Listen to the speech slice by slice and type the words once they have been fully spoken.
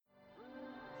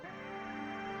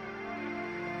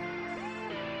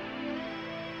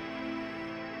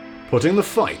putting the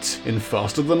fight in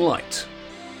faster than light.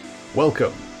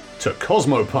 Welcome to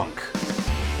Cosmopunk.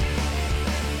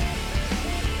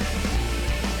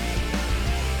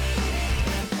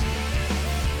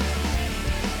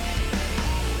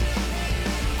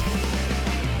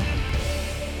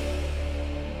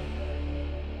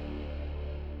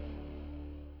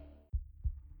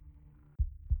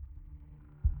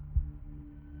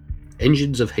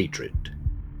 Engines of Hatred,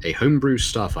 a homebrew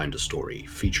Starfinder story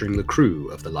featuring the crew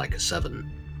of the Leica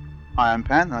 7. I am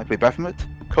Pan, and I play Baphomet,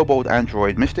 Kobold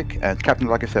Android Mystic, and Captain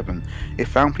Leica 7. If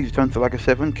found, please return to Leica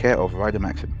 7, care of Ryder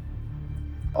Maxim.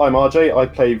 I'm RJ, I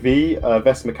play V,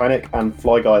 Vest Mechanic, and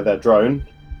Flyguy, their drone.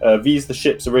 V's the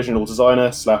ship's original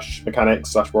designer, / mechanic,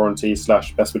 / warranty, /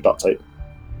 best with duct tape.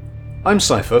 I'm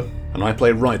Cypher, and I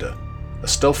play Ryder, a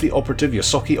stealthy operative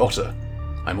Yosaki Otter.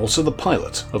 I'm also the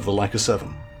pilot of the Leica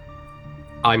 7.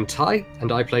 I'm Ty,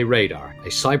 and I play Radar, a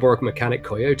cyborg mechanic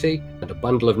coyote and a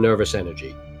bundle of nervous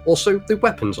energy, also the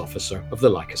weapons officer of the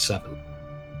Leica 7.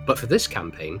 But for this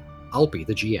campaign, I'll be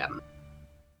the GM.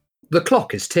 The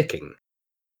clock is ticking.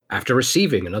 After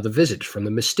receiving another visit from the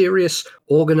mysterious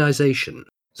organization,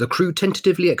 the crew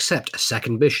tentatively accept a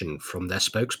second mission from their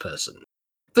spokesperson.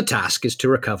 The task is to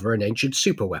recover an ancient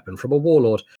superweapon from a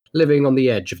warlord living on the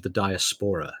edge of the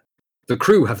diaspora. The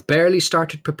crew have barely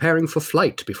started preparing for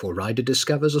flight before Ryder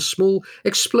discovers a small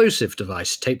explosive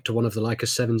device taped to one of the Leica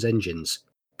 7's engines.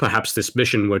 Perhaps this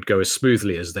mission won't go as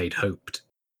smoothly as they'd hoped.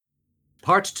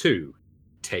 Part 2.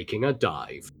 Taking a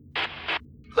Dive.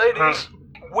 Ladies,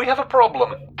 we have a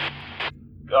problem.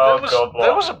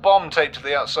 There was a bomb taped to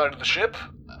the outside of the ship.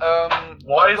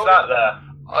 Why is that there?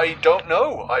 I don't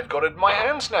know. I've got it in my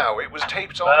hands now. It was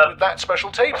taped on with that special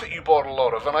tape that you bought a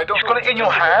lot of, and I don't. You've got it in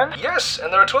your hand? Yes,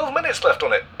 and there are 12 minutes left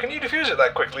on it. Can you defuse it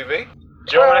that quickly, V?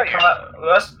 Do you want to come out?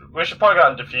 We should probably go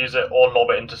out and defuse it or lob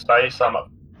it into space.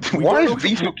 Why is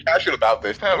V so casual about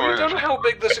this? We don't know how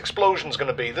big this explosion's going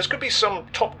to be. This could be some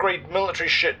top-grade military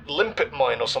shit limpet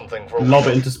mine or something. For Lob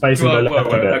it into space and go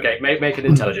left with it. Okay, make an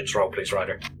intelligence roll, please,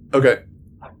 Ryder. Okay.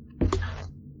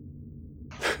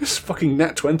 It's fucking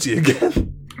nat 20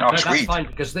 again. Oh, No, that's sweet. fine,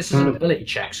 because this is an ability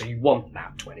check, so you want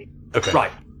nat 20. Okay.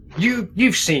 Right.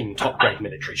 You've seen top-grade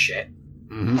military shit.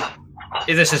 Mm-hmm.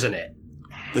 This isn't it.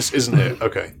 This isn't it.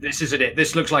 Okay. This isn't it.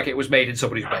 This looks like it was made in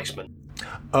somebody's basement.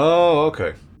 Oh,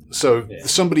 okay. So Yeah.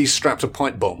 somebody strapped a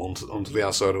pipe bomb onto the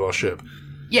outside of our ship.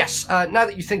 Yes, now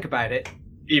that you think about it,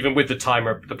 even with the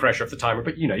timer, the pressure of the timer,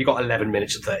 but you got 11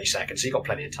 minutes and 30 seconds, so you got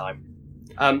plenty of time.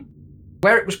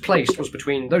 Where it was placed was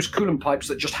between those coolant pipes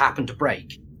that just happened to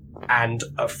break and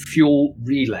a fuel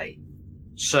relay.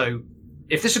 So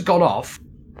if this had gone off,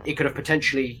 it could have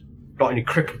potentially not only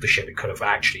crippled the ship, it could have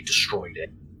actually destroyed it.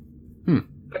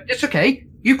 But it's okay.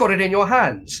 You've got it in your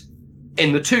hands,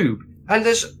 in the tube, and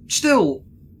there's still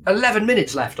 11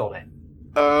 minutes left on it.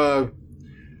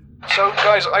 So,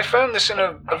 guys, I found this in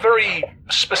a very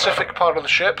specific part of the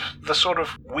ship, the sort of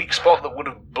weak spot that would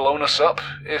have blown us up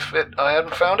if I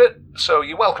hadn't found it. So,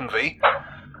 you're welcome, V.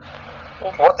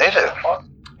 What is it?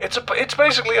 It's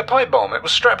basically a pipe bomb. It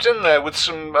was strapped in there with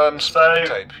some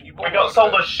tape. We got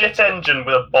sold a shit engine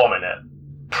with a bomb in it.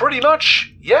 Pretty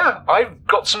much, yeah. I've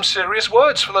got some serious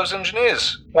words for those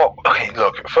engineers. Well, okay,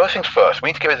 look, first things first, we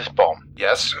need to get rid of this bomb.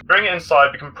 Yes. Bring it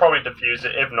inside, we can probably defuse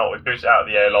it. If not, we boost it out of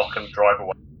the airlock and drive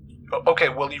away. Okay,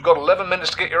 well, you've got 11 minutes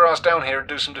to get your ass down here and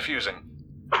do some defusing.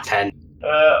 10.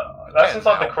 That's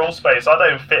inside the crawl space. I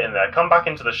don't even fit in there. Come back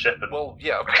into the ship and... Well,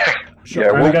 yeah, okay.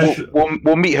 Yeah,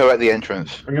 we'll meet her at the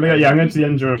entrance. I'm going to the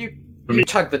engine room. You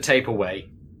tug the tape away,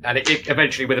 and it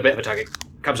eventually, with a bit of a tug, it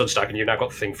comes unstuck, and you've now got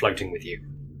the thing floating with you.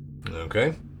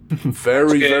 Okay.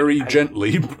 Very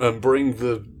gently bring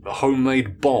the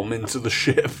homemade bomb into the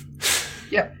ship.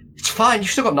 Yeah, it's fine.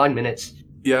 You've still got 9 minutes.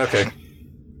 Yeah, okay.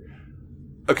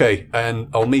 Okay, and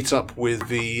I'll meet up with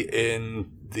V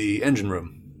in the engine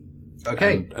room.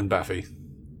 Okay. And Baffy.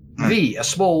 V, a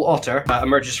small otter,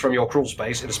 emerges from your crawl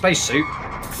space in a spacesuit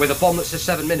with a bomb that says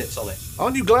 7 minutes on it.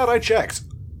 Aren't you glad I checked?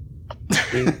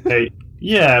 Hey,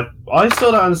 yeah, I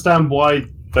still don't understand why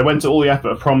they went to all the effort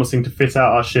of promising to fit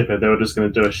out our ship if they were just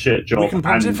going to do a shit job. We can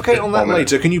pontificate on that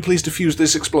later. Can you please defuse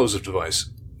this explosive device?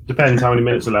 Depends how many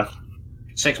minutes are left.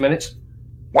 6 minutes.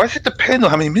 Why does it depend on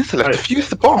how many minutes are left? Defuse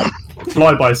the bomb.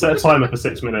 Flyby, set a timer for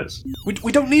 6 minutes.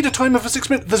 We don't need a timer for 6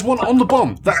 minutes. There's one on the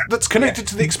bomb. That's connected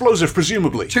to the explosive,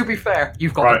 presumably. To be fair,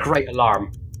 you've got a great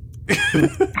alarm.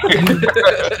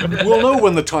 We'll know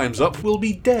when the time's up. We'll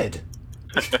be dead.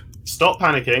 Stop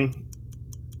panicking.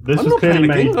 This I'm was not clearly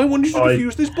panicking. made. I want you to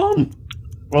defuse this bomb.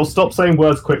 Well, stop saying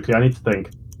words quickly. I need to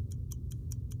think.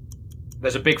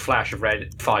 There's a big flash of red.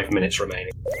 5 minutes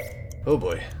remaining. Oh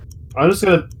boy. I'm just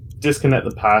going to disconnect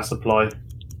the power supply.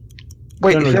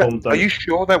 Wait, Generally, bombs are don't. you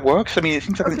sure that works? I mean, it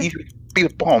seems like an easy way to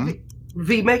beat a bomb.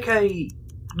 V, make an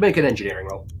engineering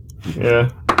roll. Yeah.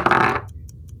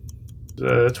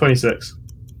 26.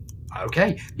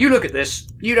 Okay. You look at this.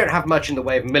 You don't have much in the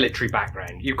way of military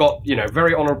background. You've got,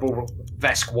 very honourable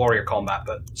Vesk warrior combat,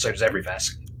 but so does every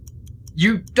Vesk.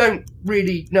 You don't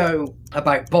really know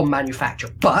about bomb manufacture,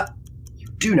 but you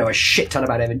do know a shit ton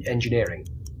about engineering.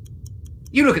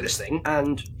 You look at this thing,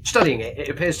 and studying it, it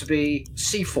appears to be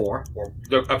C4, or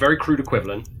a very crude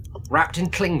equivalent, wrapped in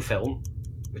cling film,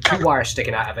 with 2 wires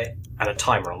sticking out of it, and a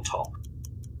timer on top.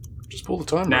 Just pull the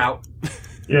timer. Now,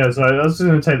 Yeah, so I was just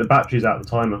going to take the batteries out of the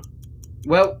timer.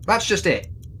 well, that's just it.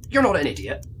 You're not an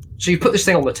idiot. So you put this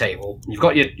thing on the table, you've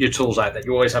got your tools out that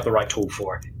you always have the right tool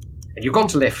for, and you've gone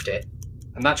to lift it,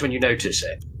 and that's when you notice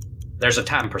it. There's a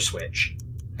tamper switch.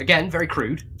 Again, very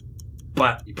crude,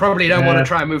 but you probably don't want to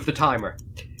try and move the timer.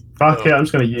 Fuck it, I'm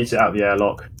just going to yeet it out the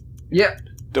airlock. Yeah.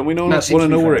 Don't we That seems want to to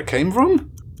be know where fair. it came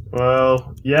from?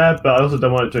 Well, yeah, but I also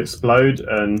don't want it to explode,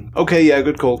 and Okay, yeah,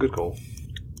 good call, good call.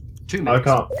 2 I minutes.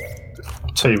 can't.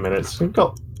 2 minutes. We've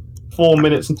got 4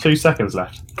 minutes and 2 seconds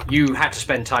left. You had to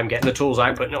spend time getting the tools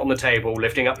out, putting it on the table,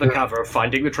 lifting up the cover,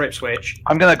 finding the trip switch.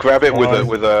 I'm gonna grab it with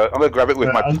Oh. I'm gonna grab it with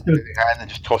my I was gonna- hand and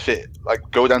just toss it, like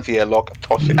go down to the airlock,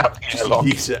 toss it out the Just airlock,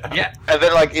 yeet it out. Yeah. and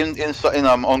then like in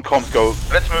on comms go,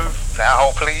 let's move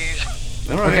now, please.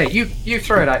 All right. Okay, you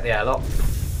throw it out the airlock,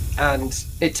 and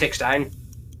it ticks down,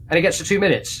 and it gets to 2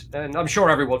 minutes. And I'm sure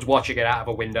everyone's watching it out of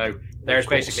a window. There's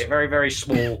basically a very, very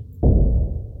small...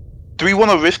 Do we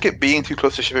want to risk it being too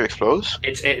close to ship it explodes?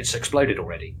 It's exploded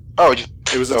already. Oh, It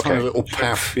was a okay. tiny little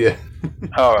path, yeah.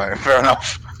 All right, fair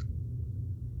enough.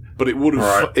 But it would have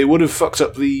Right. it would have fucked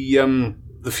up the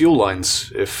fuel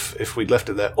lines if we'd left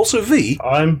it there. Also, V,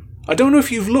 I don't know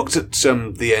if you've looked at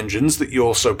the engines that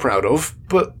you're so proud of,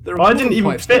 but there are I didn't other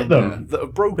even pipes fit down them. there that are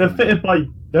broken.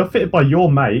 They're fitted by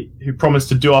your mate, who promised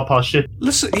to do up our ship.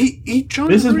 Listen, he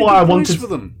charged This is a very why I good price wanted- for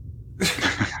them.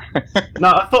 No,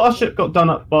 I thought our ship got done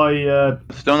up by.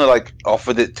 Stoner like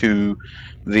offered it to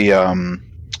the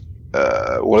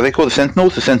what do they call the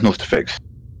Sentinels? The Sentinels to fix.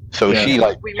 So Yeah. she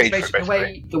like We paid for it basically,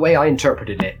 basically. the way I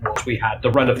interpreted it was we had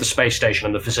the run of the space station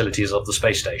and the facilities of the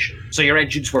space station. So your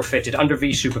engines were fitted under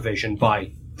V supervision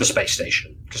by the space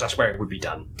station, because that's where it would be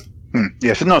done.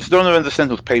 Yeah, so no, Stoner and the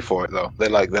Sentinels pay for it though. They're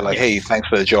like, hey, thanks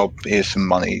for the job. Here's some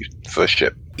money for a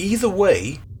ship. Either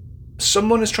way,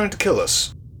 someone is trying to kill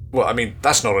us. Well, I mean,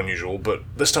 that's not unusual, but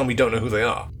this time we don't know who they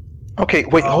are. Okay,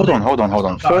 wait, hold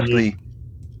on. Firstly,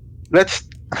 let's.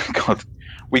 God,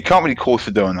 we can't really call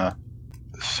Sedona,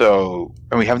 so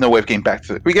and we have no way of getting back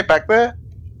to. Can we get back there?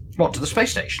 What, to the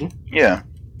space station? Yeah,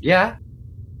 Yeah.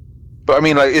 but I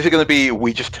mean, like, is it going to be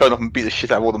we just turn up and beat the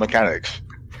shit out of all the mechanics?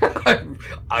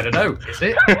 I don't know, is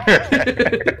it?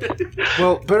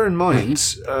 Well, bear in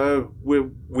mind,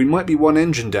 we might be one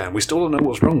engine down. We still don't know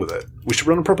what's wrong with it. We should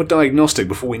run a proper diagnostic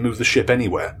before we move the ship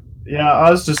anywhere. Yeah, I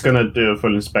was just going to do a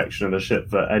full inspection of the ship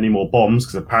for any more bombs,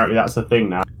 because apparently that's a thing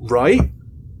now. Right?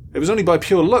 It was only by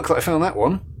pure luck that I found that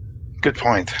one. Good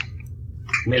point.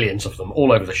 Millions of them,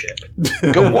 all over the ship.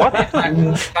 Go what?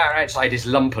 Our outside is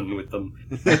lumpen with them.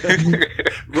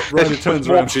 Ryder turns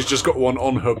around, she's just got one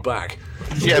on her back.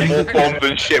 Yeah, more bomb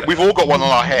than shit. We've all got one on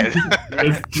our head.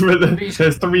 There's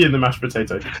 3 in the mashed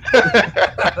potato.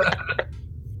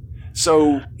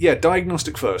 So, yeah,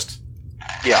 diagnostic first.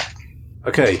 Yeah.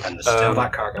 Okay. And there's still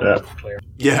that cargo yeah. to clear.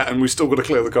 Yeah, and we've still got to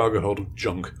clear the cargo hold of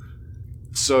junk.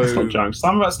 So, It's not junk.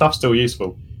 Some of that stuff's still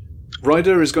useful.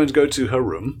 Ryder is going to go to her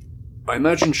room. I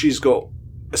imagine she's got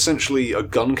essentially a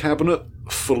gun cabinet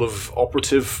full of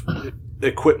operative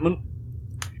equipment.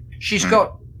 She's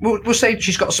got. We'll say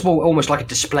she's got a small, almost like a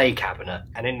display cabinet,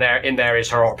 and in there is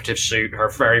her operative suit, her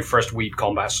very first weed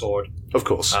combat sword. Of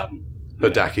course, Uh, her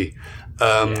Daki.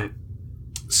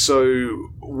 So,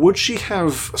 would she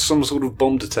have some sort of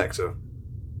bomb detector?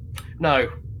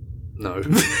 No, No.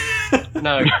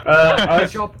 no. Your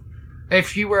job,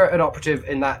 if you were an operative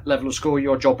in that level of school,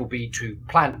 your job would be to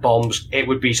plant bombs. It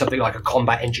would be something like a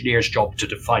combat engineer's job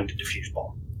to find a defuse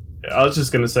bomb. I was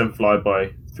just going to send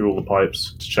Flyby through all the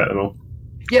pipes to check them all.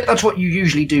 Yeah, that's what you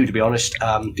usually do, to be honest,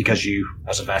 because you,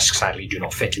 as a Vesk, sadly do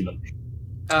not fit in them.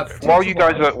 While you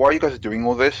guys are doing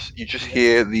all this, you just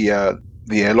hear the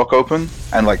airlock open,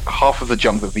 and like half of the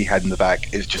junk that we had in the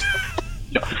back is just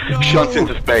shunts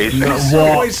into space. No.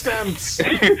 Subway stamps!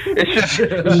 It's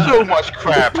just so much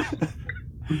crap.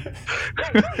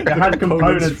 It had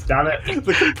components, damn it.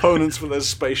 The components for their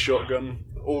space shotgun,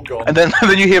 all gone. And then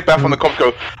you hear back from the cops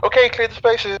go, "Okay, clear the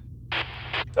spaces."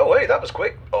 Oh wait, that was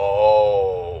quick.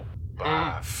 Oh,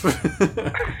 baff.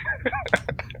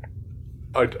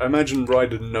 I imagine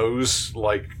Ryder knows,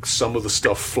 like, some of the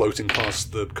stuff floating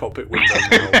past the cockpit window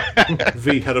now.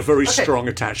 V had a very strong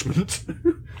attachment.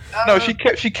 No, she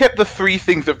kept the 3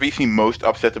 things that V seemed most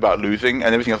upset about losing,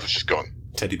 and everything else was just gone.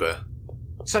 Teddy bear.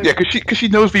 So, Yeah, because she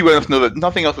knows V well enough to know that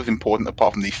nothing else was important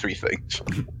apart from these 3 things.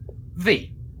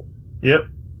 V, Yep.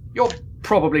 you're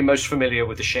probably most familiar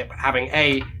with the ship, having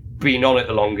A, been on it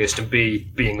the longest, and B,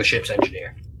 being the ship's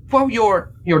engineer. While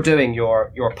you're doing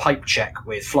your pipe check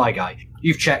with Fly Guy,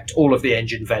 you've checked all of the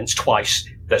engine vents twice.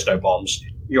 There's no bombs.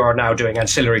 You're now doing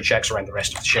ancillary checks around the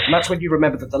rest of the ship, and that's when you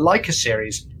remember that the Leica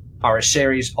series are a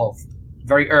series of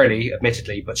very early,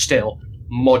 admittedly, but still,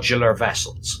 modular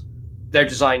vessels. They're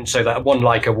designed so that one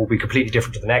Leica will be completely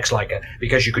different to the next Leica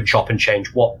because you can chop and change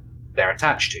what they're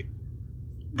attached to.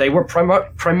 They were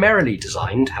primarily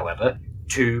designed, however,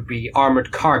 to be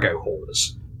armoured cargo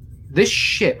haulers. This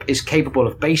ship is capable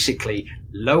of basically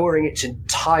lowering its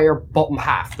entire bottom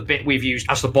half, the bit we've used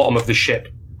as the bottom of the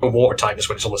ship for water tightness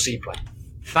when it's on the seaplane.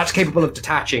 That's capable of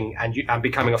detaching and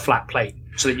becoming a flat plate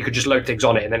so that you can just load things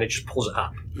on it and then it just pulls it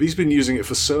up. V's been using it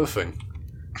for surfing.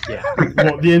 Yeah.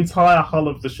 What, the entire hull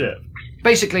of the ship?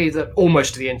 Basically,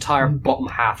 almost the entire bottom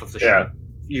half of the ship. Yeah.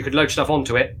 You could load stuff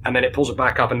onto it, and then it pulls it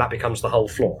back up, and that becomes the whole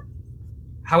floor.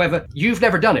 However, you've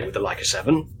never done it with the Leica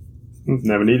 7.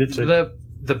 Never needed to.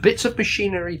 The bits of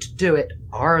machinery to do it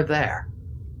are there.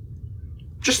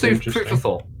 Just food for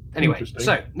thought. Anyway,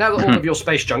 so now that all of your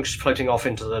space junk's floating off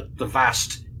into the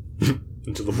vast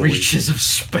Into the reaches of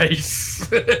space.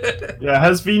 Yeah,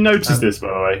 has V noticed this, by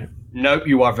the way? Nope,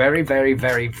 you are very, very,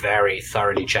 very, very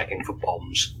thoroughly checking for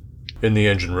bombs. In the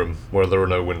engine room, where there are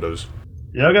no windows.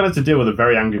 Yeah, I'm going to have to deal with a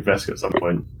very angry Vesk at some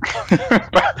point.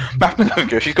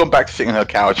 She's gone back to sitting on her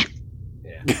couch.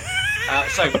 Yeah.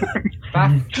 So,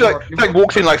 Bath, She like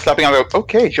walks in like slapping her.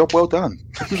 Okay, job well done.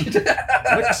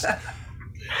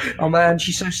 Oh man,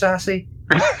 she's so sassy.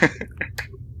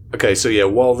 Okay, so yeah,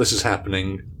 while this is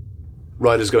happening,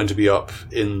 Ryder's going to be up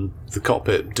in the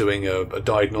cockpit doing a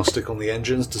diagnostic on the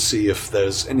engines to see if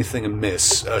there's anything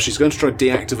amiss. She's going to try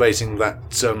deactivating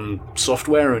that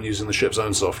software and using the ship's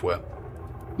own software.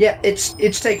 Yeah,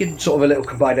 it's taken sort of a little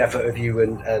combined effort of you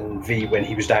and V when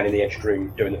he was down in the engine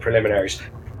room doing the preliminaries.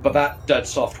 But that dud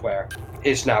software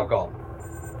is now gone.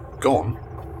 Gone?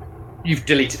 You've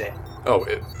deleted it. Oh,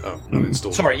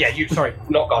 uninstalled. Sorry,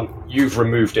 not gone. You've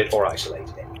removed it or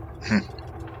isolated it.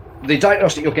 The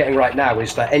diagnostic you're getting right now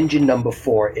is that engine number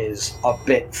 4 is a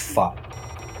bit fucked.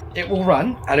 It will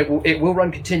run, and it will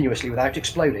run continuously without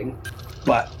exploding,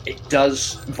 but it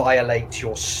does violate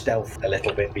your stealth a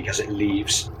little bit because it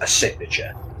leaves a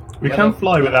signature. We can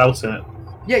fly without it.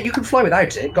 Yeah, you can fly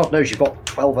without it. God knows you've got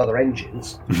 12 other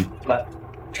engines, but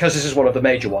because this is one of the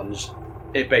major ones,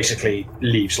 it basically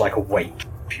leaves like a wake,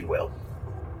 if you will.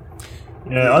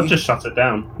 Yeah, I'll just shut it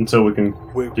down until we can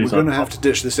We're going to have to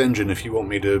ditch this engine if you want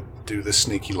me to do this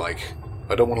sneaky-like.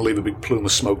 I don't want to leave a big plume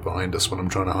of smoke behind us when I'm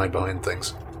trying to hide behind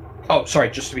things. Oh,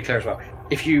 sorry, just to be clear as well.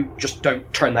 If you just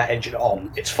don't turn that engine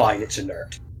on, it's fine, it's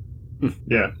inert.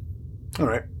 Yeah.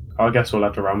 Alright. I guess we'll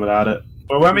have to run without it.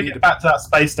 Well, when we get back to that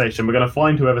space station, we're going to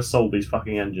find whoever sold these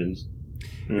fucking engines.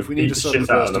 If we need a sudden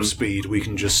burst of speed, we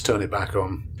can just turn it back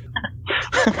on.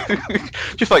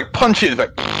 Just like punch it, like.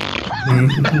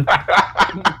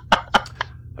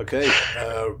 Okay,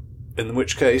 in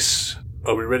which case,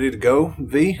 are we ready to go?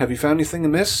 V, have you found anything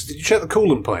amiss? Did you check the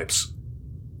coolant pipes?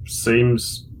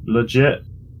 Seems legit.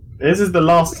 This is the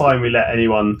last time we let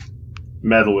anyone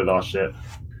meddle with our ship.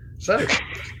 So,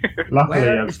 Luckily,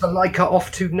 where is the Leica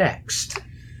off to next?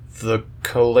 The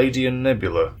Caladian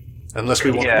Nebula. Unless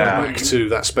we want to go back to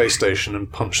that space station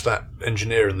and punch that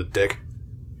engineer in the dick.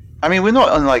 I mean, we're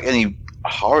not in like any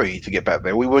hurry to get back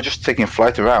there. We were just taking a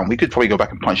flight around. We could probably go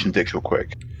back and punch some dicks real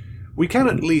quick. We can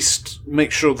at least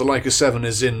make sure the Leica 7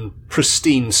 is in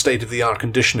pristine state-of-the-art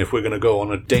condition if we're going to go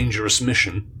on a dangerous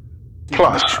mission.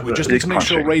 Plus, We just need to make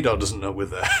sure radar doesn't know we're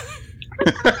there.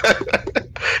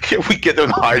 Yeah, we get them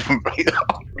and hide from radar.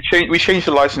 We changed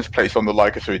the license plates on the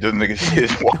Leica so he doesn't think it's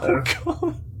his one.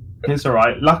 it's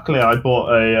alright. Luckily, I bought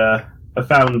I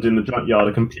found in the junkyard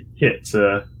a complete kit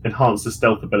to enhance the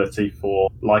stealth ability for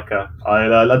Leica.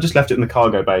 I just left it in the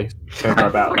cargo bay. Don't worry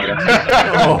about it.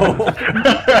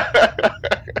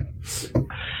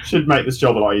 Should make this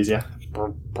job a lot easier.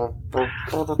 Oh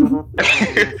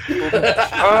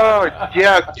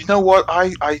yeah, you know what? I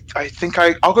think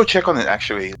I'll go check on it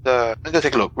actually. Let's go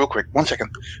take a look real quick. 1 second.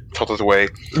 Toddles away.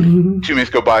 2 minutes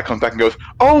go by. Comes back and goes,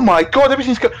 "Oh my god!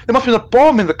 Everything's there must have been a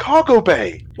bomb in the cargo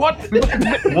bay. What? I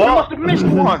must have missed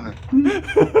one."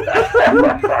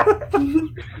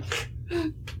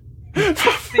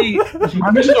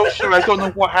 I'm so sure I don't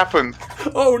know what happened.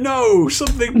 Oh no!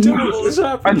 Something terrible has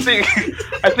I happened.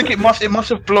 think it must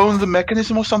have blown the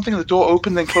mechanism or something. The door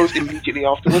opened and closed immediately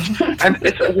afterwards, and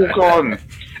it's all gone,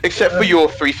 except for your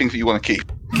 3 things that you want to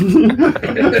keep.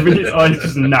 His eyes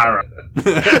just narrow.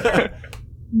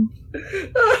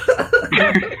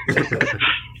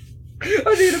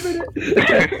 I need a minute.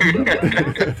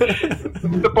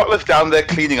 The butler's down there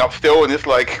cleaning up still, and it's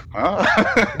like, huh?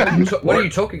 What are you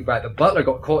talking about? The butler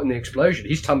got caught in the explosion.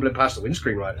 He's tumbling past the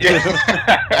windscreen right now.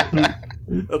 Yeah.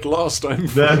 At last, I'm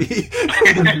There. free.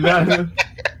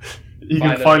 You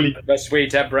can finally. The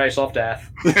sweet embrace of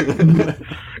death.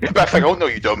 Back's like, oh no,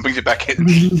 you don't. Brings it back in.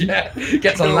 Yeah,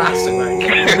 gets a lasso.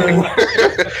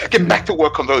 Get back to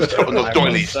work on those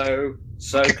doilies.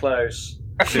 So close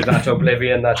to that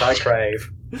oblivion that I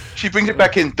crave. She brings it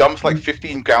back in, dumps like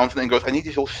 15 gallons, and then goes, I need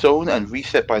this all sewn and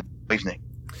reset by evening.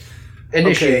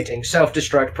 Initiating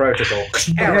self-destruct protocol.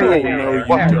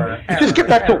 Error. Just get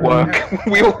back to work.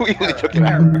 we really took it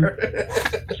out.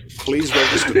 Please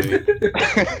register me.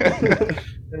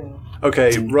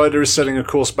 Okay, Ryder is setting a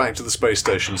course back to the space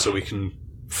station so we can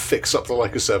fix up the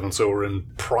Leica 7 so we're in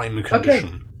prime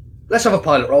condition. Let's have a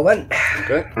pilot roll then.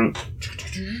 Okay.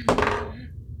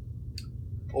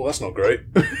 Oh, that's not great.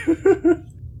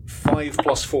 5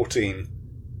 plus 14.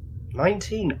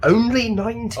 19. Only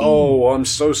 19. Oh, I'm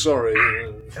so sorry.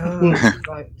 Oh,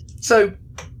 right. So,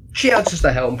 she answers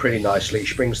the helm pretty nicely.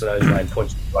 She brings the nose line,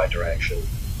 points in the right direction.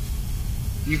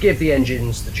 You give the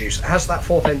engines the juice. Has that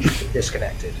 4th engine been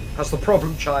disconnected? Has the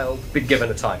problem child been given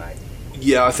a timeout?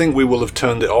 Yeah, I think we will have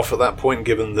turned it off at that point,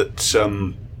 given that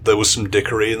there was some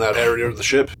dickery in that area of the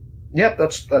ship. Yep,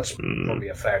 that's probably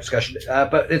a fair discussion.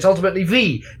 But it's ultimately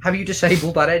V. Have you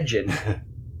disabled that engine?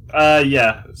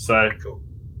 Yeah. So Cool.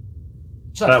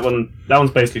 So, that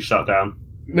one's basically shut down.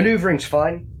 maneuvering's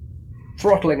fine.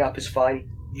 Throttling up is fine.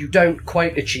 You don't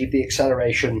quite achieve the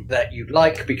acceleration that you'd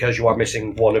like because you are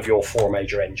missing one of your 4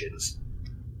 major engines.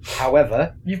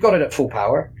 However, you've got it at full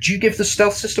power. Do you give the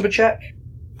stealth system a check?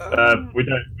 We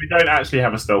don't actually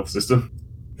have a stealth system.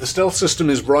 The stealth system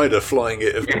is Ryder flying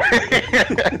it.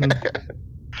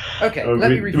 Okay,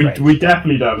 let me rephrase. We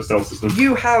definitely don't have a stealth system.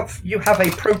 You have a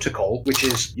protocol, which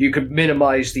is you can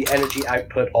minimize the energy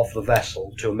output of the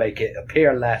vessel to make it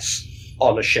appear less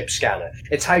on a ship scanner.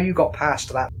 It's how you got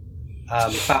past that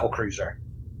battle cruiser.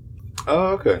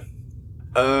 Oh, okay.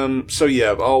 So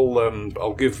yeah,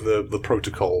 I'll give the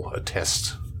protocol a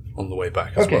test on the way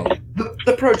back as well.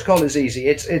 The protocol is easy.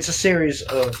 It's a series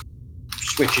of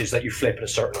switches that you flip in a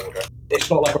certain order. It's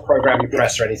not like a program you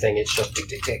press or anything. It's just tick,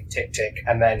 tick, tick, tick, tick,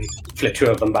 and then flip 2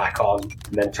 of them back on,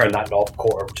 and then turn that knob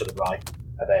quarter to the right,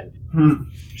 and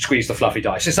then squeeze the fluffy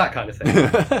dice. It's that kind of thing.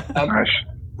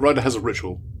 Ryder has a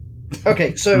ritual.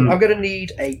 Okay, so I'm going to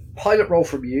need a pilot roll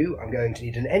from you. I'm going to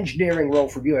need an engineering roll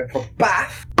from you, and from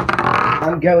Bath,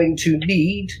 I'm going to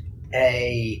need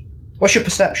a... What's your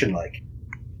perception like?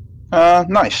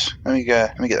 Nice. Let me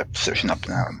get the perception up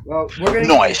now. Well, we're going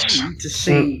Nice.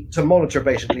 to need to monitor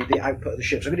basically the output of the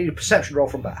ship. So I'm going to need a perception roll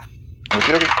from Bath.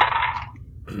 Okay.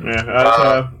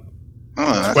 Yeah,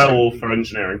 that's 12 for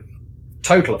engineering.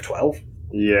 Total of 12.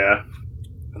 Yeah.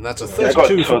 And that's a Yeah, I got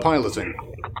 32 for 12. piloting.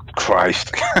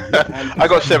 Christ. I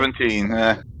got 17.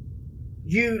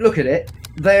 You look at it.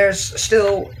 There's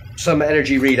still some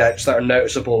energy readouts that are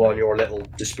noticeable on your little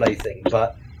display thing,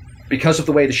 but because of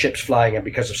the way the ship's flying and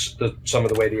because of some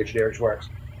of the way the engineering works,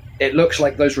 it looks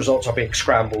like those results are being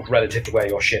scrambled relative to where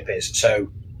your ship is. So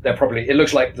it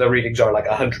looks like the readings are like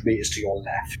 100 meters to your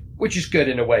left, which is good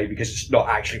in a way because it's not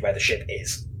actually where the ship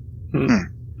is.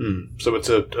 So it's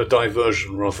a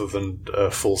diversion rather than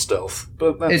full stealth.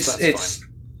 But that's fine.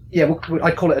 Yeah,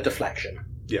 I'd call it a deflection.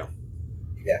 Yeah.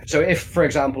 Yeah. So if, for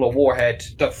example, a warhead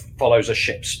that follows a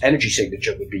ship's energy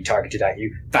signature would be targeted at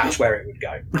you, that's where it would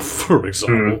go. For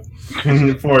example.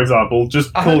 For example,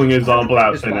 just pulling an example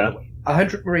out of thin air.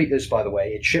 100 meters, by the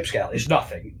way, in ship scale is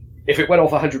nothing. If it went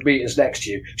off 100 meters next to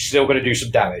you, it's still going to do some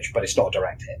damage, but it's not a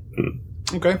direct hit.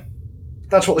 Okay.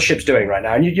 That's what the ship's doing right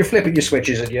now, and you're flipping your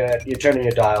switches, and you're turning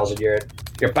your dials, and you're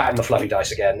batting the fluffy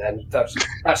dice again, and that's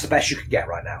the best you can get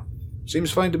right now.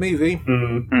 Seems fine to me, V.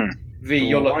 V,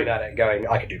 you're looking at it and going,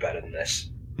 I could do better than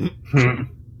this.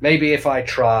 Maybe if I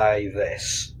try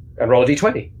this and roll a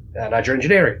d20 and add your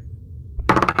engineering.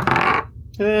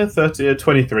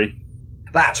 23.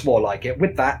 That's more like it.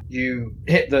 With that, you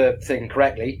hit the thing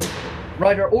correctly.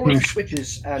 Ryder, all of the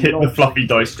switches and Hit the fluffy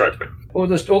dice straight away. all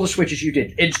the switches you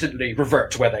did instantly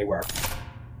revert to where they were,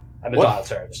 and the What? dial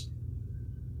turns.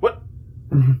 What?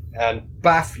 And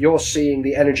Bath, you're seeing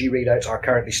the energy readouts are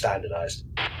currently standardized.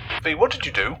 V, what did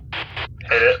you do?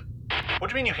 Hit it. What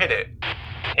do you mean you hit it?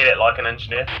 hit it like an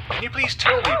engineer. Can you please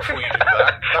tell me before you do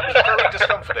that? That was very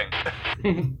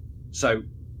discomforting. So,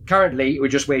 currently, we're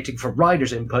just waiting for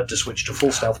Ryder's input to switch to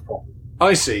full stealth prop.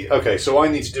 I see. Okay, so I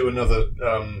need to do another...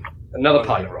 Another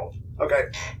pilot roll. Okay.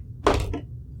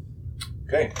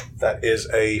 Okay, that is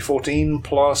a 14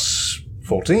 plus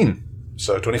 14.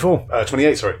 So 24.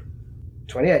 28, sorry.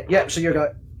 28. Yep, so you're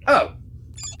going... Oh!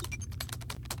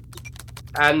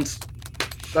 And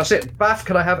that's it. Bath,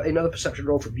 can I have another perception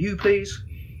roll from you, please?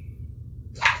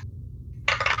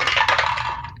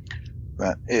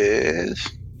 That is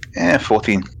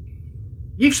 14.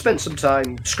 You've spent some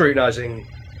time scrutinising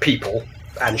people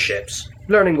and ships,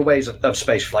 learning the ways of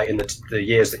spaceflight in the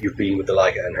years that you've been with the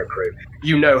Leica and her crew.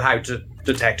 You know how to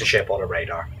detect a ship on a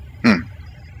radar.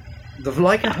 The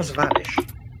Leica has vanished,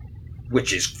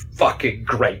 which is fucking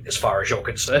great as far as you're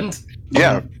concerned.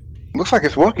 Yeah, looks like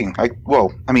it's working.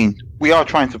 We are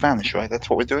trying to vanish, right? That's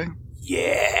what we're doing?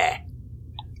 Yeah!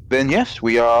 Then yes,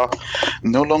 we are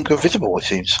no longer visible, it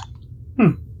seems.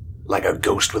 Like a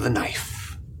ghost with a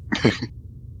knife.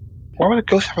 Why would a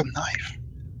ghost have a knife?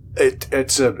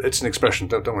 It's an expression,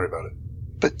 don't worry about it.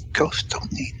 But ghosts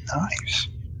don't need knives.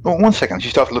 Oh, 1 second, she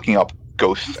starts looking up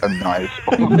ghosts and knives.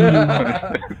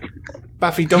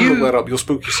 Baffy, don't look that up, you'll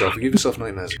spook yourself, you give yourself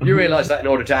nightmares. You realise that in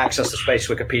order to access the Space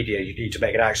Wikipedia, you need to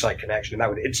make an outside connection, and that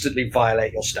would instantly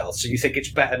violate your stealth, so you think it's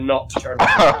better not to turn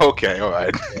it on. Okay,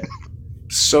 alright. Yeah.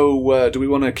 So, do we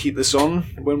want to keep this on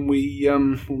when we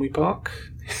park?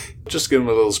 Just give them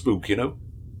a little spook, you know?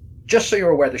 Just so you're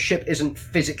aware, the ship isn't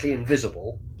physically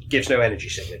invisible, gives no energy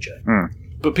signature.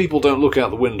 But people don't look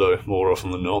out the window more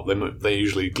often than not. They're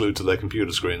usually glued to their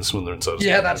computer screens when they're inside.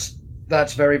 Yeah,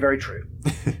 that's very, very true.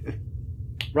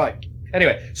 Right.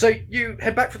 Anyway, so you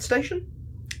head back for the station?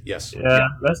 Yes. Yeah,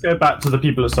 let's go back to the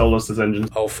people at Solar's engines.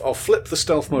 I'll flip the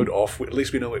stealth mode off. At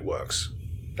least we know it works.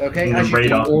 Okay, And as the you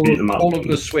do, radar can beat them up. all of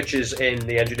the switches in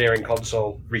the engineering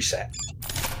console reset.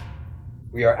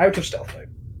 We are out of stealth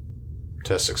mode.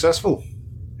 Test successful.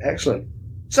 Excellent.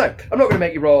 So, I'm not going to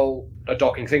make you roll a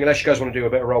docking thing unless you guys want to do a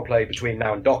bit of roleplay between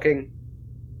now and docking.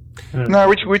 No,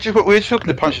 we're just looking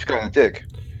to punch this guy in the dick.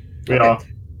 We are.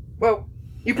 Well,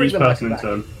 you bring Each them person in back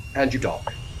turn. and you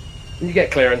dock. And you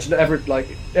get clearance, and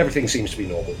everything seems to be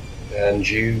normal. And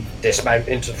you dismount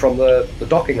from the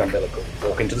docking umbilical,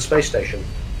 walk into the space station.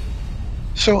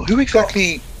 So, who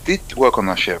exactly did work on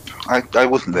that ship? I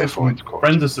wasn't there for it, of course.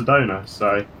 Friends of Sedona,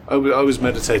 so... I was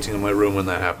meditating in my room when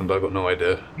that happened. I got no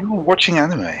idea. You were watching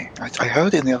anime. I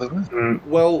heard it in the other room.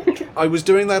 Well, I was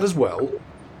doing that as well.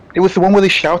 It was the one where they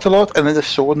shout a lot, and then the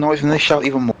sword noise, and they shout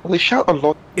even more. They shout a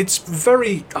lot. It's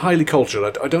very highly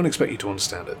cultured. I don't expect you to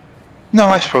understand it. No,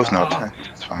 I suppose not.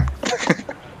 It's fine.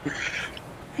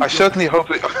 I certainly hope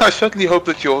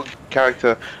that your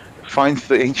character finds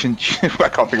the ancient. I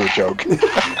can't think of a joke. I'm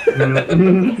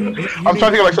trying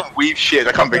to think of like some weird shit.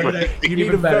 I can't think of it. You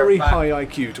need a very high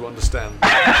IQ to understand.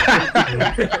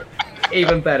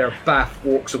 Even better, Bath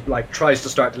walks up, tries to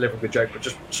start delivering the joke, but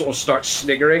just sort of starts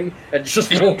sniggering and just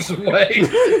walks away.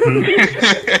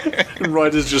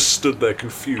 Ryder's just stood there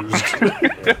confused.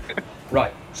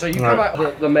 Right, so you come out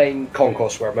of the main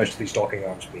concourse where most of these docking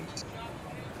arms meet.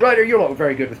 Ryder, you're not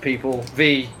very good with people.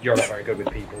 V, you're not very good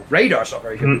with people. Radar's not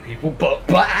very good with people, but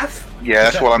Bath? Yeah,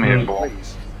 that's what I'm here for.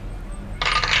 Please.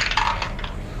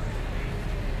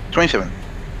 27.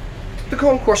 The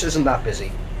concourse isn't that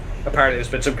busy. Apparently there's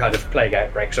been some kind of plague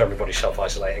outbreak, so everybody's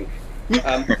self-isolating.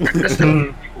 There's still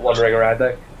people wandering around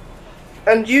though.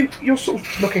 And you're sort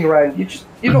of looking around,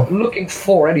 you're not looking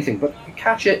for anything, but you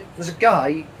catch it, there's a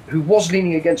guy who was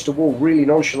leaning against a wall really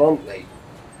nonchalantly.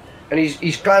 And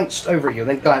he's glanced over at you and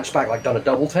then glanced back done a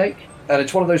double take. And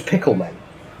it's one of those pickle men.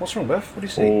 What's wrong, Beth? What do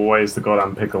you see? Always the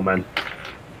goddamn pickle men.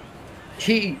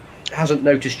 He hasn't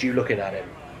noticed you looking at him,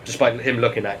 despite him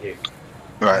looking at you.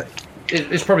 Right.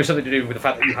 It's probably something to do with the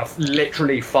fact that you have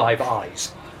literally 5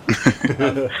 eyes.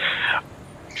 I'm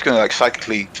just gonna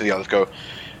psychically to the others go.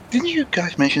 Didn't you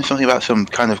guys mention something about some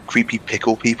kind of creepy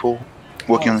pickle people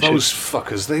working on the ship? Those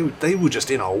fuckers, they were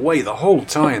just in our way the whole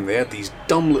time. They had these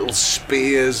dumb little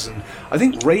spears, and I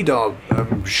think Radar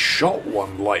shot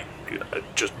one,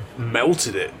 just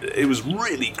melted it. It was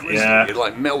really grisly. Yeah.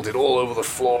 It melted all over the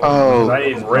floor. Oh,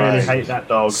 They really hate that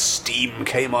dog. Steam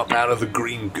came up out of the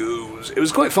green goo. It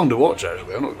was quite fun to watch,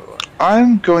 actually. I'm not gonna lie.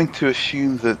 I'm going to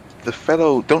assume that the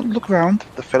fellow. Don't look around.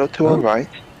 The fellow to our right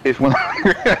is one.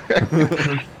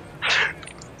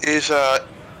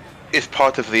 is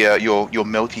part of the your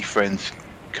melty friend's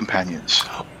companions.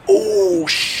 Oh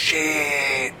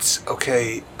shit!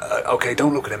 Okay,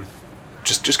 don't look at him.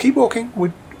 Just keep walking.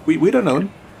 We don't know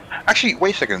him. Actually,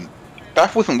 wait a second.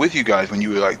 Bath wasn't with you guys when you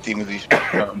were dealing with these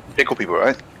pickle people,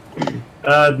 right?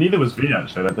 Neither was V,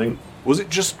 actually, I think. Was it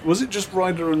just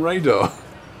Ryder and Radar?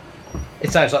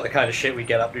 It sounds like the kind of shit we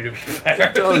get up to be fair.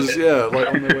 It does, yeah. Like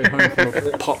on their way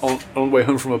home on the way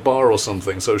home from a bar or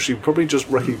something. So she probably just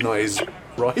recognised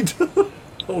Ryder.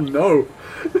 Oh no.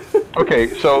 Okay,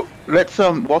 so let's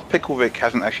whilst Picklevic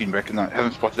hasn't actually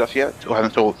hasn't spotted us yet, or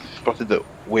hasn't spotted that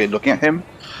we're looking at him.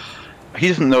 He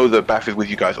doesn't know that Bath is with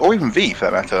you guys, or even V for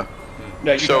that matter.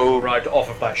 No, you So- arrived off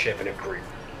of that ship in a group.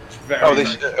 It's very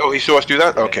He saw us do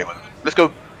that. Okay, let's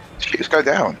go. Let's get this guy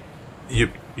down. You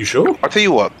sure? I'll tell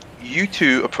you what. You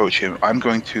two approach him. I'm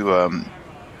going to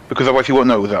because otherwise he won't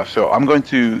know it was us. So I'm going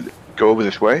to go over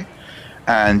this way,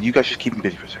 and you guys just keep him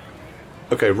busy for a second.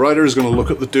 Okay, Ryder is going to look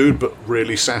at the dude, but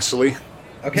really sassily.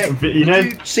 Okay, You know-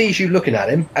 he sees you looking at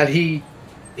him, and he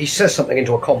says something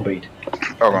into a comm bead,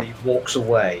 Oh, and right. he walks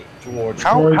away towards.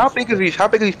 How big are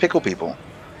these pickle people?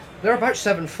 They're about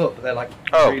 7 foot, but they're like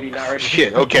Oh, really narrow.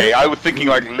 shit. Okay, I was thinking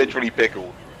like literally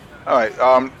pickle. All right.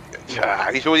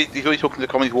 He's already talking to the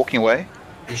comm. He's walking away.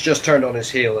 He's just turned on his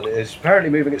heel and is apparently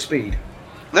moving at speed.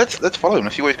 Let's follow him.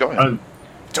 Let's see where he's going.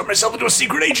 Turn myself into a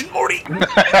secret agent, Morty. All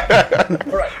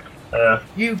right, Uh,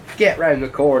 you get round the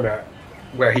corner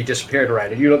where he disappeared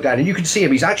around, and you look down, and you can see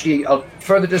him. He's actually a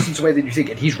further distance away than you think,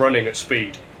 and he's running at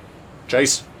speed.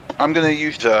 Chase. I'm going to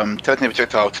use telekinetic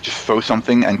projectile to just throw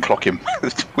something and clock him.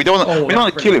 we don't Oh,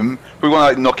 want to kill him. We want to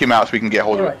like, knock him out so we can get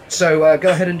hold All of him. right, so go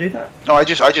ahead and do that. No, I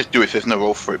just do it. So there's no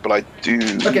roll for it, but I do.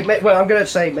 Okay, well, I'm going to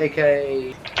say make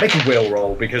a will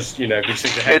roll because these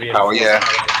things are heavy. Head power, and yeah.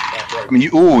 I I mean,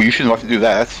 you shouldn't have to do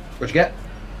that. What'd you get?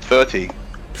 30.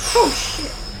 Oh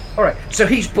shit! All right, so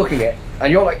he's booking it,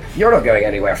 and you're like, you're not going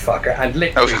anywhere, fucker. And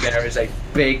literally, there is a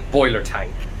big boiler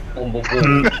tank on the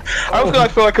wall. I was going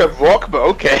to feel like a rock, but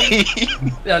okay.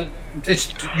 And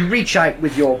you reach out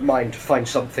with your mind to find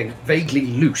something vaguely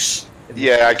loose.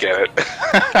 Yeah, I get it.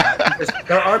 Because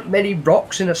there aren't many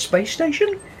rocks in a space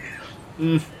station.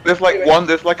 There's like one.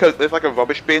 There's like a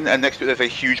rubbish bin, and next to it there's a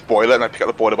huge boiler, and I pick up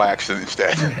the boiler by accident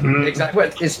instead. Exactly.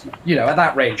 Well, it's at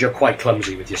that range you're quite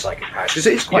clumsy with your psychic powers because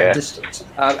it's quite Yeah. a distance,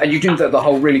 and you do the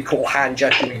whole really cool hand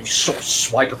gesture where you sort of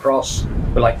swipe across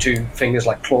with like 2 fingers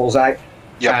like claws out,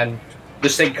 Yeah. and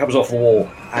this thing comes off the wall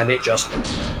and it just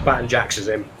banjaxes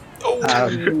him.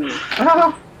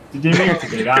 did you mean to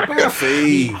do that?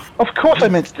 Buffy. Of course, I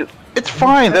meant to. It's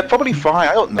fine. They're probably fine.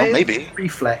 I don't know. Maybe.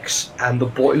 Reflex, and the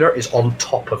boiler is on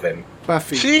top of him.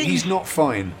 Buffy. See? He's not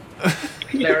fine.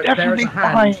 There's definitely a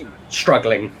hand fine.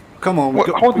 struggling. Come on, What-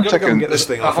 we hold on a gotta go and second. get this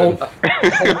thing A off whole, him.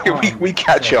 a whole arm we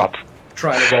catch up.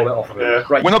 trying to roll it off of him. Yeah.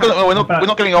 Right. We're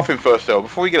not getting off him first though.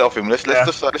 Before we get off him, let's Yeah.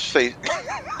 just say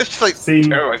let's just like Seem-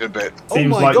 terrorize a bit. Oh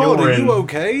Seems my like god, you're are in. you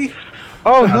okay?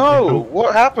 Oh That's no! cool.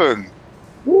 What happened?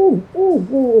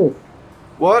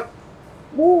 What?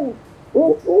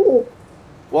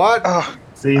 What? Oh,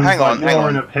 Seems Hang like on, hang you're on.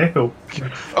 in a pickle.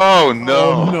 oh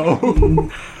no!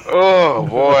 no. Oh A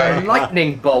boy!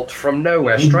 lightning bolt from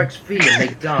nowhere strikes V and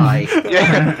they die.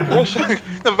 Yeah. Also,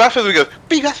 the Vassal goes,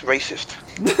 "B, that's racist."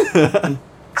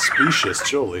 Specious,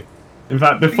 surely. In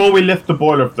fact, before we lift the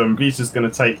boiler of them, V's just going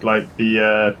to take like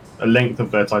the a length of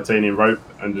their titanium rope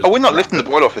and just. Oh, we're not lifting the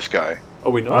boil off this guy. Are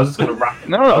we I was not? just going to wrap.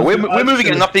 No, we're I was moving it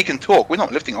gonna- enough that he can talk. We're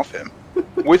not lifting off him.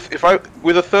 With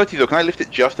a 30 though, can I lift it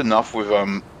just enough with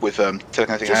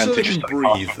telekinetic Just hands so to they can just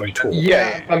breathe and talk.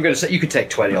 Yeah. I'm going to say you could take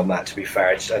 20 on that to be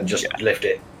fair, and just lift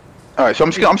it. All right, so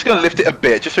I'm just gonna lift it a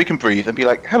bit just so he can breathe and be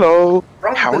like, "Hello,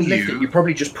 Rather how than are lift you?" it, you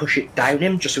probably just push it down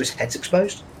him just so his head's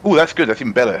exposed. Ooh, that's good. That's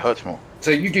even better. It hurts more.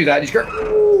 So you do that, he's going,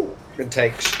 "Ooh," and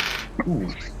takes,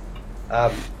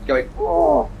 going,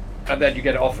 "Oh," and then you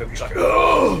get it off him. He's like,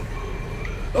 oh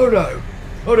no,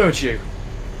 it's you.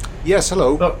 Yes,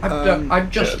 hello. Look,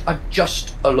 I'm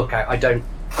just a lookout. I don't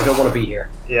want to be here.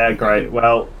 Yeah, great.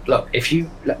 Well, Look, if you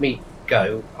let me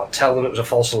go, I'll tell them it was a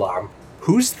false alarm.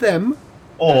 Who's them?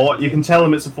 or you can tell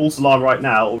them it's a false alarm right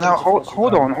now. Or Now,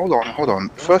 hold on.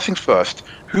 First things first.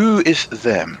 Who is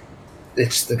them?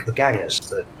 It's the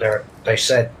gangers. They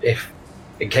said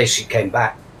in case you came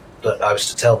back, that I was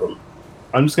to tell them.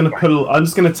 I'm just gonna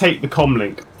take the comm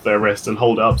link off their wrist and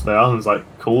hold it up to their arms, like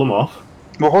cool them off.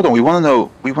 Well, hold on. We want to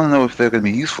know if they're going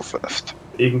to be useful first.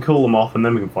 You can cool them off, and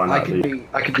then we can find I out.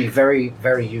 could be very,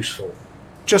 very useful.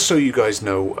 Just so you guys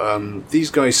know, these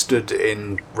guys stood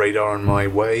in Radar in my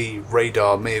way.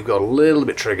 Radar may have got a little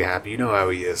bit trigger happy. You know how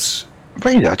he is,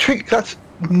 Radar trick. That's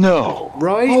no.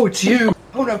 right? Oh, it's you!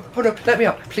 Oh no! Let me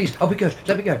up, please. I'll be good.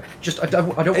 Let me go. Just I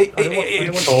don't want.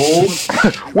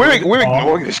 We're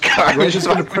ignoring this guy. Radar's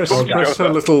going to press a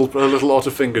little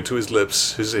otter finger to his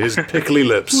lips, his pickly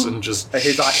lips, and just.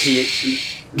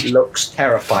 He looks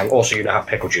terrifying. Also, you now have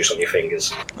pickle juice on your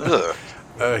fingers. Ugh.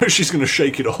 She's going to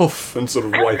shake it off and sort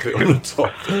of wipe it on the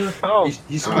top. Oh,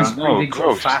 He's no, breathing sort of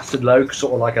gross. fast and low,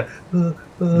 sort of like a.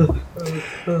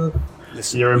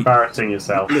 Listen, You're embarrassing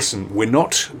yourself. Listen, we're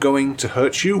not going to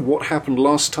hurt you. What happened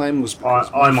last time was because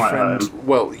I my might friend, hurt him.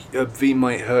 Well, V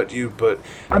might hurt you, but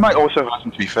I might also hurt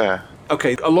him, to be fair.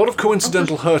 okay, a lot of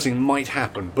coincidental hurting might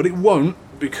happen, but it won't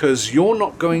because you're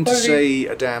not going to Only- say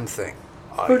a damn thing.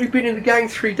 I've only been in the gang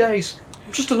 3 days.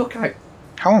 I'm just a lookout.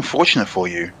 How unfortunate for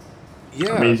you. Yeah,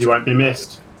 That means you won't be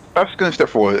missed. I'm just going to step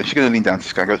forward, and she's going to lean down to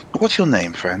this guy and goes, "What's your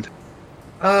name, friend?"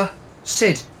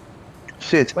 Sid.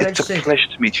 Sid. My It's a name's Sid. pleasure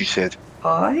to meet you, Sid.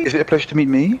 Hi. Is it a pleasure to meet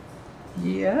me?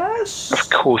 Yes. Of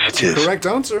course it is. correct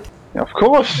answer. Of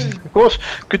course. Of course.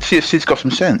 Good to see if Sid's got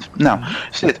some sense. Now,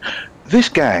 Sid, this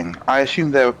gang, I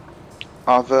assume they're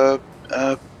the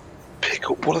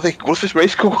pickle. What are they? What's this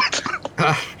race called?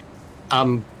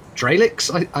 Dralix,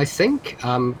 I think.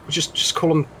 Just call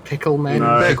them pickle men,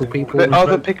 No. pickle people. The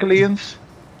other Pickleians?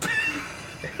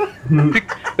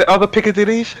 The other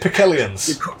Piccadillys?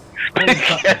 Pickellians.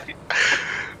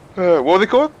 What are they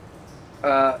called?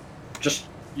 Just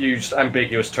used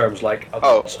ambiguous terms like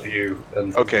Oh. others of you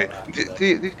and things Okay, like that.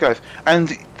 these guys.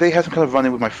 And they had some kind of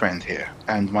run-in with my friend here,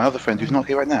 and my other friend who's not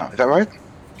here right now. Is that right?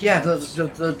 Yeah,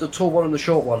 the tall one and the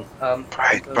short one.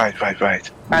 Right.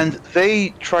 And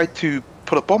they tried to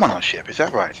put a bomb on our ship. Is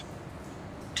that right?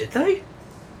 Did they?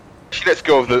 She lets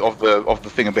go of the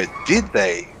thing a bit. Did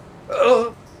they?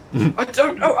 I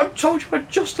don't know. I told you I'm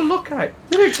just a lookout.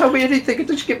 They don't tell me anything and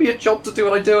just give me a job to do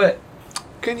and I do it.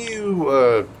 Can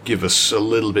you give us a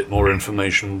little bit more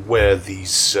information where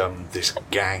these this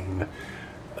gang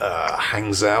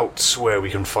hangs out, where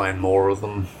we can find more of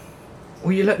them?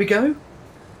 Will you let me go?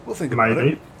 We'll think about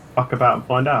Maybe. Fuck about and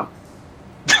find out.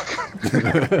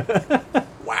 it.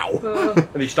 Wow.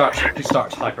 And he starts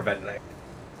hyperventilating,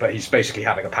 but he's basically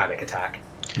having a panic attack.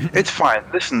 It's fine.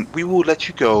 Listen, we will let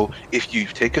you go if you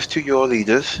take us to your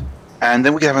leaders, and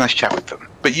then we can have a nice chat with them.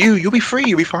 But you'll be free.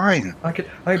 You'll be fine.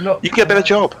 I'm not. You can get a better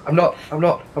job. I'm not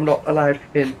allowed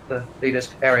in the leaders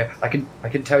area. I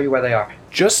can tell you where they are.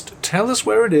 Just tell us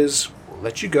where it is. We'll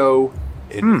let you go.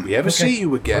 If we ever Okay. see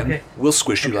you again, Okay. we'll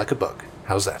squish you like a bug.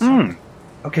 How's that?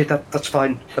 Okay, that's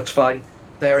fine. That's fine.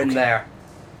 They're in there.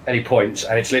 And he points,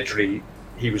 and it's literally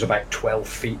he was about 12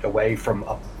 feet away from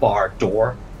a bar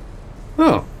door.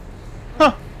 Oh. Huh.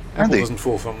 Apple Handy. doesn't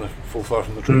fall far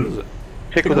from the tree, does it?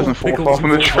 Pickle doesn't fall Pickle far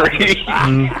from the tree.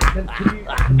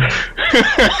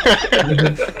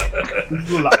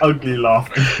 That ugly laugh.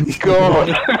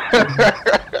 God.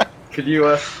 Can you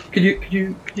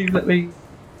let me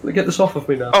get this off of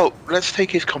me now? Oh, let's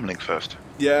take his comlink first.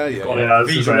 Yeah. Got Yeah, I it.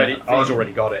 was V's gonna already, say, V's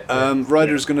already got it.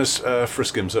 Ryder's going to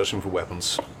frisk him, search him for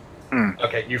weapons.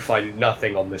 Okay, you find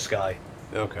nothing on this guy.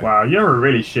 Okay. Wow, you're a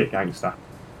really shit gangster.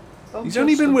 He's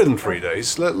only been with him 3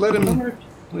 days. Let him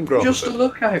grow up Just a a bit.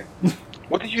 lookout.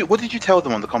 What did you tell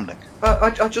them on the comlink?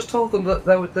 I just told them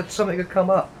that something had come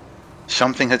up.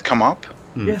 Something had come up.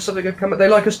 Yeah, something had come up. They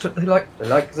like us to. They like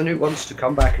the new ones to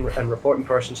come back and report in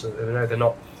person, so that they know they're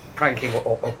not pranking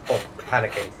or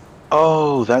panicking.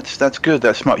 Oh, that's good.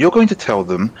 That's smart. You're going to tell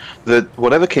them that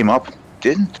whatever came up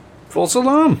didn't. False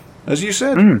alarm, as you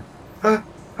said.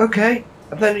 Okay,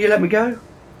 and then you let me go.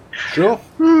 Sure.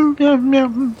 Yeah.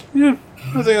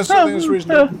 I think that's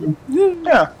reasonable.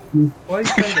 Yeah. Why are you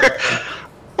saying that?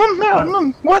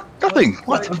 No. What? Nothing.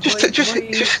 What? Why- Just. why are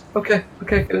you- Okay.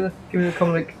 Give me the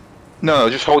common link. No.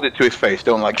 Just hold it to his face.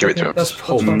 Don't give it to him. That's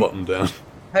Hold the fine. button down.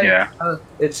 Hey, Yeah.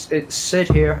 It's Sid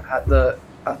here at the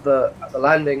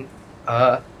landing.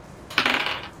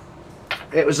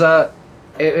 It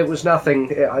was nothing.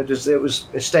 It was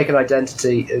mistaken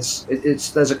identity.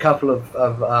 There's a couple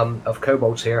of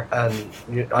kobolds here, and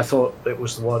I thought it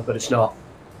was the one, but it's not.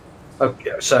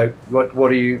 Okay, so what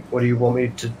do you want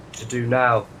me to do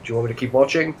now? Do you want me to keep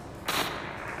watching?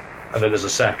 And then there's a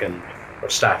second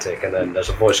of static, and then there's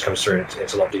a voice comes through.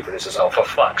 It's a lot deeper. And it says, "Oh, for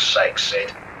fuck's sake,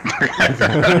 Sid!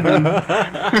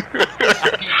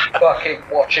 Keep fucking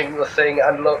watching the thing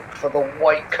and look for the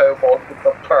white kobold with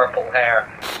the purple hair."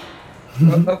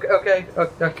 Okay,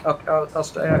 I'll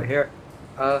stay out here.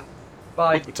 Bye.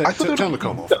 I thought Turn the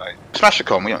comm off. Smash the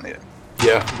comm. We don't need it.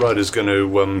 Yeah, Ryder's going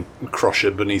to crush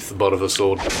it beneath the butt of the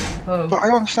sword. Oh. But I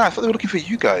don't understand. I thought they were looking for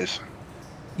you guys.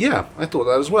 Yeah, I thought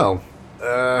that as well.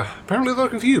 Apparently they're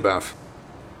looking for you, Bath.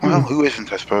 Well, who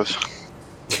isn't? I suppose.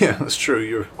 Yeah, that's true.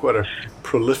 You're quite a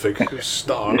prolific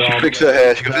star. She flicks her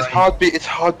hair. She goes, "It's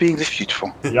hard being this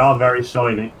beautiful." You're very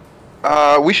shiny,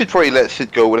 We should probably let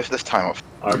Sid go. Let's time off.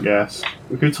 I guess.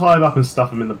 We could tie him up and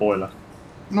stuff him in the boiler.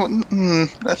 No,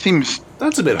 That's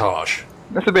that's a bit harsh.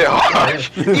 a bit harsh.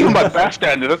 Even by that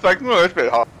standard, that's like, no, that's a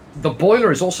bit harsh. The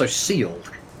boiler is also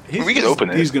sealed. We can open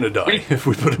it. He's going to die if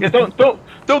we put him. Yeah,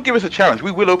 don't give us a challenge.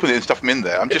 We will open it and stuff him in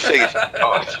there. I'm just saying,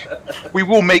 we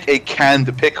will make a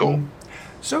canned pickle.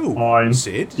 So, Fine.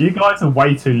 Sid, You guys are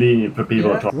way too lenient for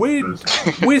people that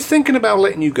we're thinking about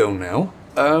letting you go now.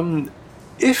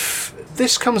 If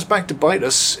this comes back to bite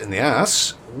us in the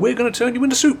ass, we're going to turn you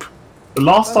into soup. The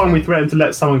last time we threatened to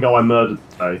let someone go, I murdered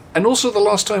today. And also, the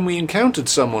last time we encountered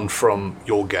someone from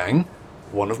your gang,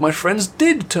 one of my friends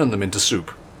did turn them into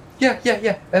soup. Yeah.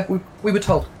 We were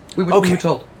told. We were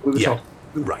told. Yeah.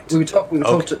 Right. We were told. We were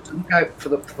told Okay. to look out for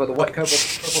the white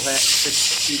cobalt, purple hair.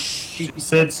 She'd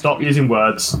Sid, stop using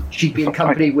words. be in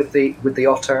company with the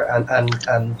otter and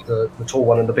the tall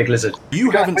one and the big lizard.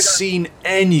 You haven't seen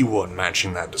anyone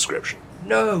matching that description.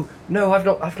 No, I've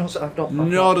not.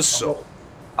 Not a soul.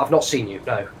 I've not seen you.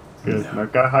 No. Good. Now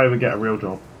go home and get a real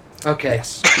job. Okay.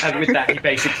 And with that,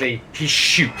 he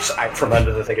shoots out from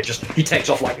under the thing. He takes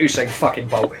off like Usain fucking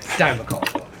Bolt down the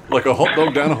corridor. Like a hot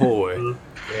dog down a hallway.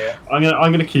 Yeah. I'm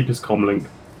gonna keep his comlink.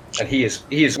 And he is.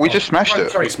 We just smashed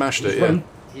it. Sorry, We smashed it, he's yeah.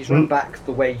 He's run back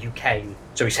the way you came,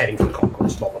 so he's heading for the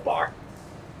concourse, not the bar.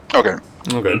 Okay.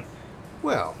 Okay.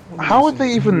 Well. How would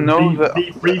they even know that?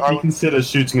 He briefly considers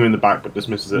shooting him in the back, but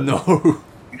dismisses it. No.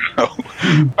 No.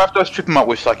 After I strip him up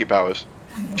with psychic powers,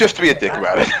 just to be a dick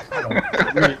about it.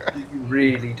 You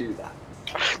really do that?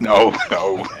 No. Okay,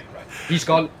 right. He's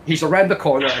gone. He's around the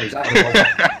corner and he's out of the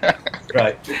way.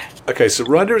 Right. Okay, so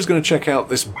Ryder is going to check out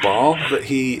this bar that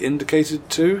he indicated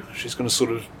to. She's going to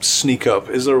sort of sneak up.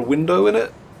 Is there a window in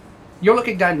it? You're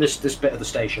looking down this bit of the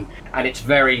station, and it's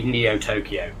very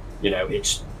Neo-Tokyo. You know,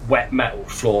 it's wet metal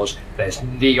floors. There's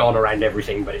neon around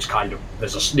everything, but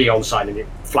there's a neon sign and it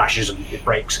flashes and it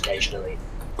breaks occasionally.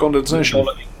 Condensation.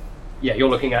 You're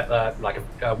looking at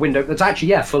a window that's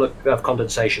actually full of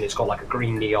condensation. It's got like a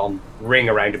green neon ring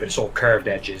around it, but it's all curved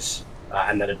edges,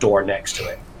 and then a door next to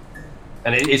it.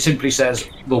 And it simply says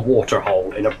the water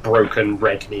hole in a broken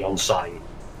red neon sign.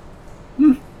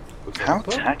 How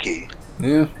tacky.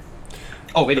 Yeah.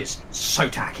 Oh, it is so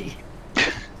tacky.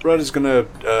 Ryder's going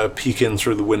to peek in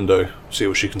through the window, see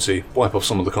what she can see, wipe off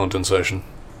some of the condensation.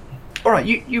 All right,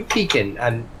 you peek in,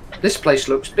 and this place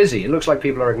looks busy. It looks like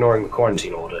people are ignoring the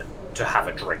quarantine order to have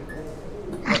a drink.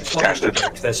 It's not just a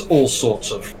drink. There's all sorts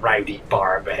of rowdy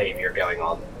bar behaviour going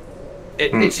on.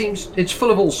 It seems it's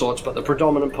full of all sorts, but the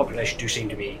predominant population do seem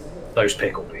to be those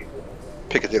pickle people.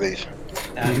 Piccadillys.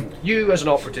 You, as an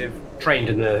operative, trained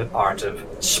in the art of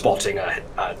spotting a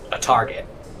target,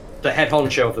 the head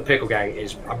honcho of the pickle gang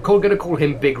is, I'm going to call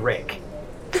him Big Rick.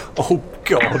 Oh,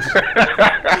 God.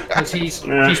 Because he's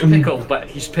pickled, but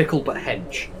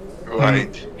hench.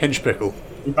 Right. Hinge pickle.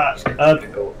 In fact,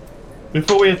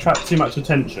 before we attract too much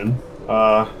attention,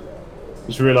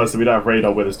 just realised that we don't have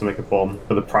radar with us to make a bomb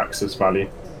for the Praxis value.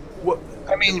 What?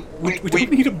 I mean, We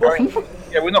don't need a bomb.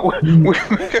 Yeah, we're not. We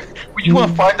just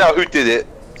want to find out who did it,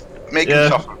 make them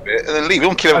suffer a bit, and then leave. We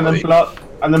don't kill And then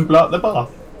everybody. blow up the bar.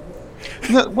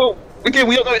 No, well, again,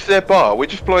 we don't know it's their bar. We're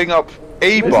just blowing up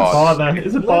a There's a bar. bar there.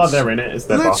 There's a bar there in it. It's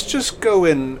their bar. Let's just go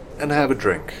in and have a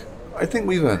drink. I think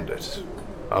we've earned it.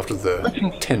 After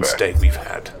the tense day we've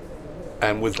had.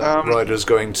 And with that, Ryder's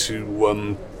going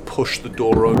to push the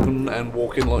door open and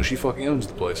walk in like she fucking owns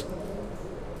the place.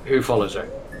 Who follows her?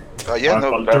 Yeah, I've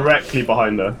no, gone directly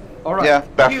behind her. All right. Yeah,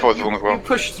 Beth follows along as well. You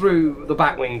push through the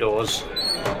back wing doors,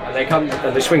 and they come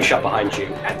and they swing shut behind you,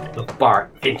 and the bar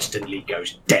instantly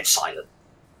goes dead silent.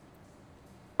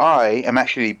 I am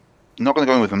actually not going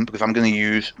to go in with them because I'm going to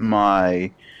use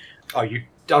my. Oh,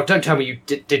 don't tell me you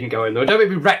didn't go in though. Don't make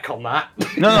me retcon that.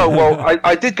 No. Well,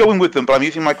 I did go in with them, but I'm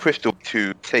using my crystal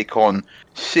to take on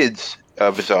Sid's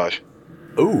visage.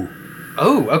 Ooh.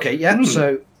 Oh, okay, yeah.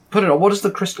 So put it on. What does the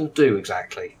crystal do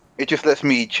exactly? It just lets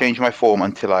me change my form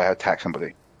until I attack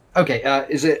somebody. Okay,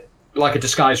 is it like a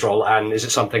disguise roll, and is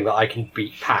it something that I can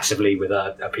beat passively with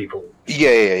a people?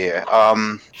 Yeah.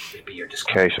 It'd be your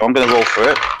disguise. Okay, so I'm going to roll for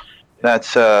it.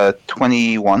 That's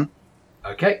 21.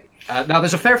 Okay. Now,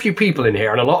 there's a fair few people in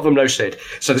here, and a lot of them know Sid,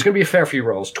 so there's going to be a fair few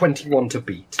rolls. 21 to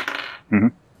beat. Mm-hmm.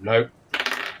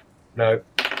 No.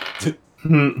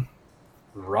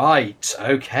 Right,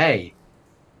 okay.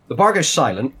 The bar goes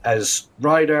silent as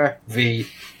Ryder, V,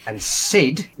 and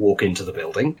Sid walk into the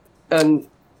building. And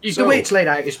the way it's laid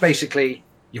out is basically,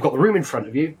 you've got the room in front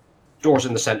of you, doors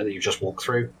in the centre that you just walked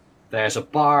through. There's a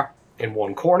bar in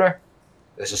one corner.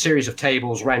 There's a series of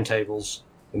tables, round tables,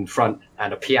 in front,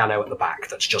 and a piano at the back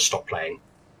that's just stopped playing.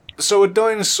 So a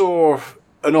dinosaur,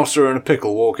 an otter, and a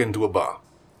pickle walk into a bar.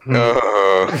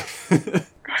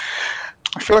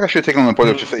 I feel like I should have taken on the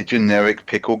body of just a generic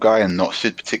pickle guy and not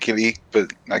Sid particularly,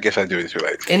 but I guess I do it too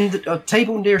late. In the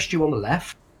table nearest you on the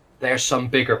left, there's some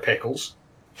bigger pickles.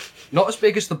 Not as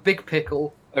big as the big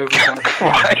pickle over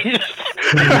by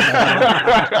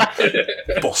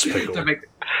Boss pickle.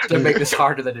 to make this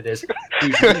harder than it is.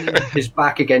 He's leaning his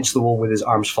back against the wall with his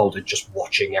arms folded, just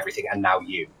watching everything, and now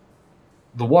you.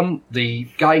 The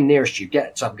guy nearest you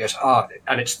gets up and goes,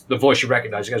 and it's the voice you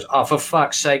recognise. He goes, for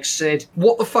fuck's sake, Sid.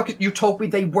 What the fuck? You told me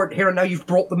they weren't here and now you've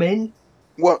brought them in?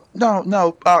 Well, no.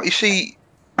 You see,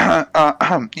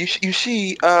 you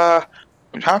see. I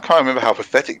can't remember how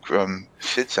pathetic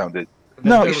Sid sounded. There's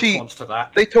No, you see, response to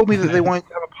that. they told me that they wanted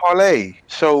to have a parlay,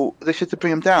 so they said to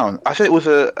bring him down. I said it was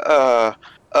a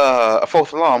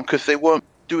false alarm because they weren't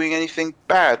doing anything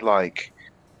bad, like.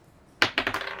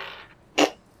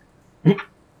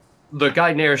 The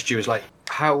guy nearest you is like,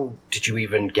 how did you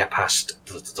even get past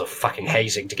the fucking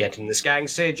hazing to get in this gang,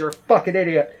 Sid? You're a fucking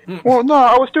idiot. Well, no,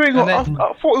 I was doing. And I then-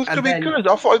 thought it was going to be and then good.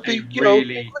 I thought it'd be,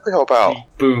 really quick to help out. The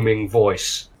booming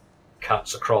voice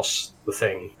cuts across the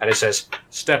thing, and it says,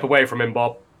 "Step away from him,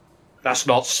 Bob. That's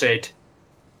not Sid."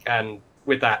 And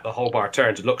with that, the whole bar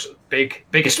turns and looks at the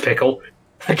biggest pickle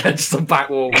against the back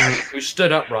wall, who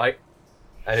stood upright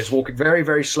and is walking very,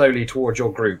 very slowly towards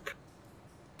your group.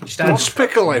 He stands. Boss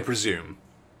pickle, I presume.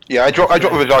 Yeah, I drop the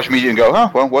visage immediately and go,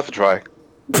 well, worth a try.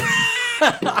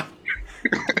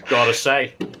 Gotta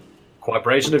say, quite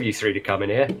brazen of you three to come in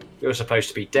here. You were supposed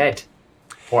to be dead.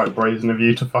 Quite brazen of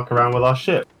you to fuck around with our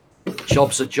ship.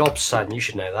 Job's a job, son. You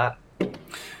should know that.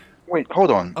 Wait,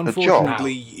 hold on. A job?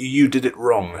 Unfortunately, you did it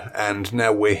wrong, and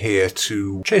now we're here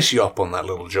to chase you up on that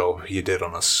little job you did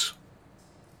on us.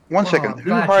 One Well, second. I'm Who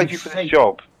glad hired you you for say- this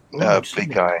job? Ooh, so Big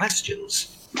many guy.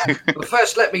 Questions. But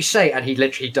first, let me say, and he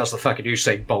literally does the fucking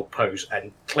Usain Bolt pose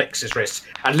and clicks his wrists,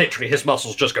 and literally his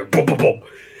muscles just go boom, boom, boom.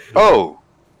 Oh.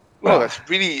 Well, Oh, that's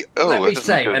really. Oh, let me that doesn't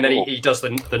say, feel and then cool. he does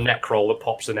the neck roll that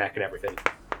pops the neck and everything.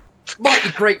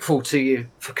 Mighty grateful to you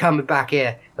for coming back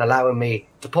here and allowing me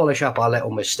to polish up our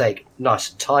little mistake, nice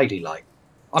and tidy like.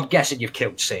 I'm guessing you've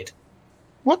killed Sid.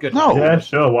 What? Good. No. Yeah,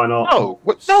 sure, why not? No.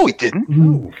 What? No, we didn't.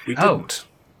 No, we Oh. didn't.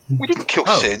 We didn't kill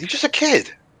Oh. Sid. He's just a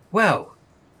kid. Well,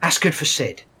 that's good for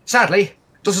Sid. Sadly,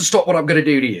 doesn't stop what I'm going to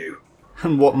do to you.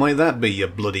 And what might that be, you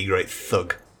bloody great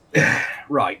thug?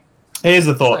 Right. Here's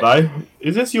the thought, though.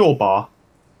 Is this your bar?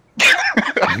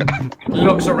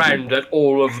 Looks around at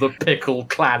all of the pickle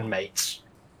clanmates.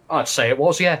 I'd say it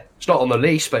was, yeah. It's not on the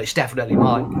lease, but it's definitely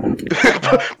mine.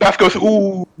 Bath goes,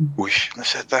 ooh, we shouldn't have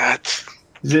said that.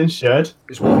 Is it insured?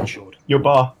 It's well insured. Your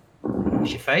bar.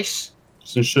 It's your face.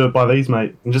 It's insured by these,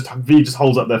 mate. And V just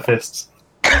holds up their fists.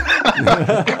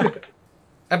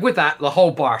 And with that, the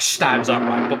whole bar stands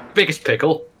upright. But biggest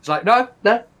pickle is like, no,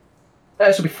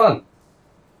 this will be fun.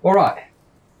 All right.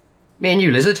 Me and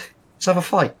you, lizard, let's have a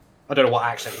fight. I don't know what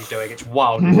accent he's doing. It's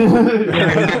wild.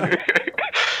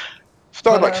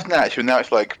 Started like Snatch, and now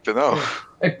it's like, dunno.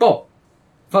 Hey, Bob.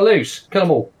 If I lose, kill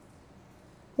them all.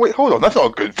 Wait, hold on, that's not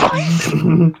a good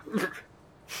fight.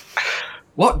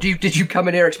 What? Did you come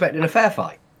in here expecting a fair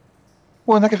fight?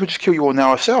 Well, in that case, we'll just kill you all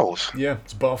now ourselves. Yeah,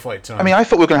 it's bar fight time. I mean, I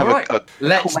thought we were going to have Alright, a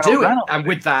let's cool do it. round. And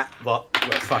with that,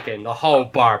 the whole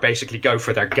bar basically go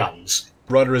for their guns.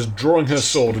 Ryder is drawing her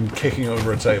sword and kicking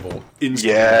over a table.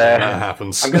 Instantly, Yeah. that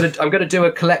happens. I'm gonna do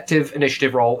a collective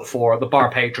initiative roll for the bar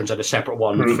patrons and a separate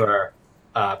one for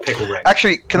Pickle Rick.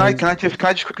 Actually, can I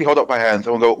just quickly hold up my hands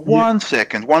and we'll go, one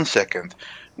second.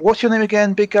 What's your name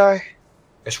again, big guy?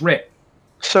 It's Rick.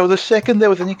 So the second there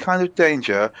was any kind of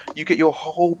danger, you get your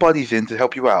whole buddies in to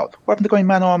help you out. What happened to going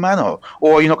mano a mano?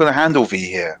 Or are you not going to handle V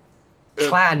here?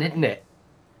 Clan, isn't it?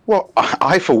 Well,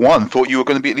 I for one thought you were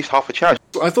going to be at least half a chance.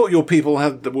 I thought your people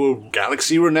were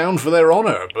galaxy renowned for their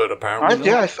honour, but apparently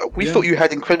not. We thought you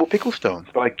had incredible pickle stones,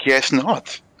 but I guess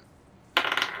not.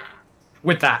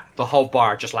 With that, the whole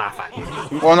bar just laugh at you.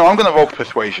 Well, no, I'm going to roll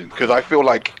persuasion because I feel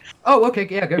like Oh, okay,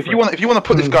 yeah, go for if you want to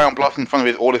put this guy on blast in front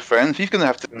of all his friends, he's going to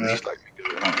have to at least like.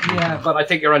 Yeah, but I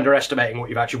think you're underestimating what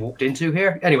you've actually walked into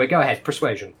here. Anyway, go ahead.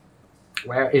 Persuasion.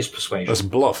 Where is persuasion? That's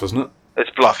bluff, isn't it?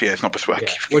 It's bluff, yeah. It's not persuade.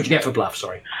 Yeah. What'd you get for bluff?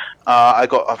 Sorry. I've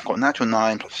got natural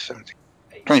 9 plus 17.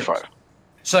 25.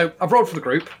 So I've rolled for the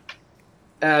group,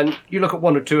 and you look at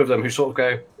one or two of them who sort of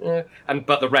go,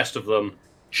 but the rest of them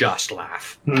just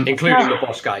laugh, including the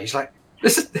boss guy. He's like,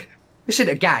 this isn't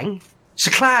a gang, it's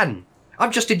a clan.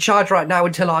 I'm just in charge right now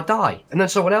until I die, and then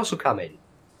someone else will come in.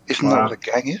 Isn't that what a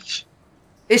gang is?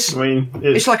 It's I mean,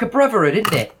 it's like a brotherhood,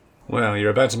 isn't it? Well, you're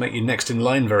about to make your next in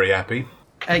line very happy.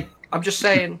 Hey, I'm just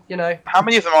saying, How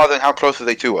many of them are there and how close are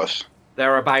they to us?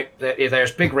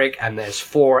 there's Big Rick and there's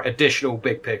 4 additional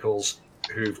Big Pickles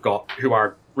who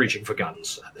are reaching for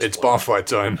guns. At this It's point. bar fight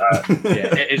time.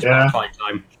 Yeah, it is Yeah. fight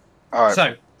time. Alright.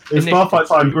 So it's bar fight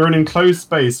time. We're in an enclosed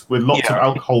space with lots Yeah. of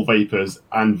alcohol vapors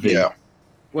and V. Yeah.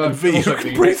 Well, And V, also you can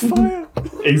V- breathe fire.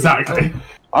 Exactly.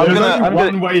 I'm There's gonna, only I'm one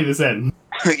gonna, way this ends.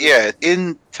 yeah,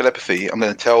 in telepathy, I'm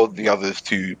gonna tell the others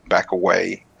to back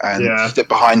away and Yeah. step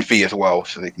behind V as well,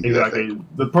 so they can do their thing.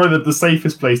 Exactly. Probably the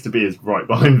safest place to be is right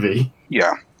behind V.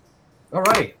 Yeah.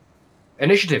 Alright.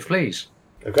 Initiative, please.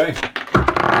 Okay.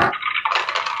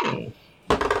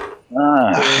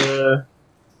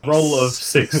 Roll of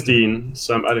 16,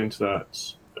 so I'm adding to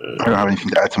that. I don't have anything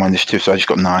to add to my initiative, so I just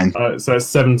got 9. So it's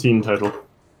 17 total.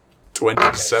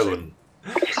 27.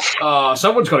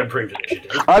 Someone's got improved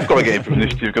initiative. I've got to get improved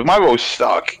initiative because my rolls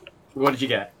suck. What did you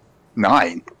get?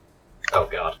 9. Oh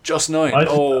god. Just 9. I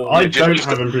oh, don't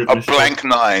have improved a initiative. blank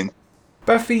 9.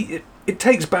 Baffy, it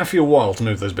takes Baffy a while to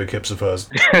move those big hips of hers.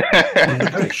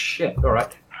 Holy shit.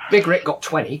 Alright. Big Rick got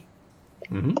 20.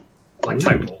 Mhm. Like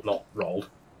total, not rolled.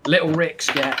 Little Ricks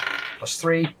get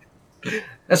 +3.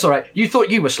 That's alright. You thought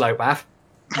you were slow, Baff.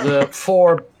 The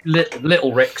 4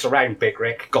 little Ricks around Big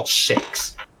Rick got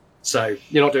 6. So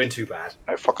you're not doing too bad.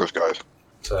 No, fuck those guys.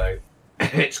 So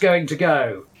it's going to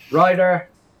go Ryder,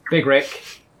 Big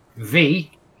Rick,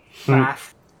 V,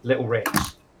 Baff, Little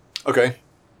Ricks. Okay.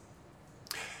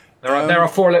 There are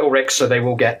 4 Little Ricks, so they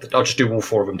will get. I'll just do all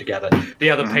 4 of them together.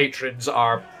 The other patrons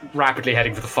are rapidly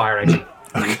heading for the fire exit.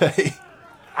 Okay.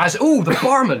 As the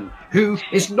barman, who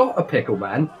is not a pickle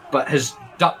man, but has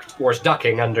ducked or is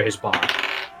ducking under his bar.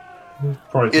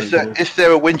 Probably Is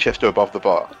there a Winchester above the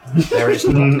bar? There is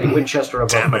not a Winchester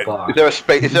above the bar. Is there a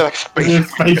space? Is there a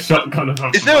space? space shotgun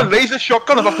above Is there a laser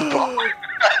shotgun above the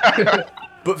bar?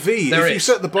 But V, There if you is.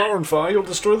 set the bar on fire, you'll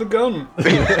destroy the gun.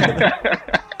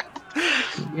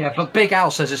 Yeah, but Big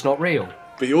Al says it's not real.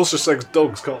 But he also says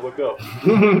dogs can't look up.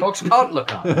 Dogs can't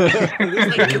look up.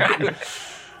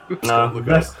 No,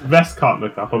 Vest can't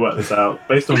look up. I worked this out.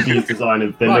 Based on V's design,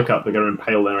 if they Right. look up, they're going to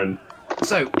impale their end.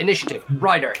 So, initiative.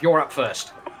 Ryder, you're up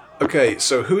first. Okay,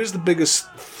 so who is the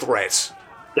biggest threat?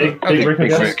 Big Okay, Rick, I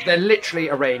guess. Rick. they're literally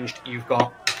arranged. You've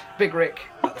got Big Rick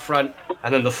at the front,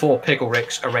 and then the 4 Pickle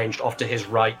Ricks arranged off to his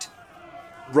right.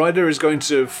 Ryder is going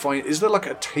to find. Is there like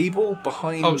a table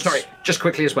behind? Oh, sorry. Just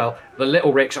quickly as well, the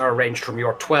Little Ricks are arranged from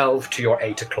your 12 to your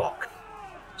 8 o'clock.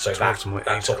 So 12 to my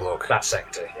 8 all- o'clock. That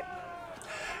sector. Yeah.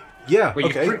 Yeah. Well,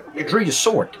 Okay. you drew your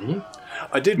sword, didn't you?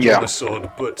 I did draw a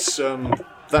sword, but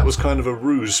that was kind of a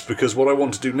ruse because what I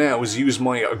want to do now is use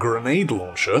my grenade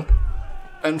launcher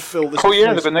and fill this. Oh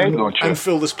yeah, place, the grenade launcher. and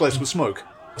fill this place with smoke,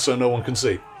 so no one can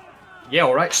see. Yeah,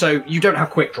 all right. So you don't have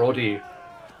quick draw, do you?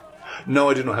 No,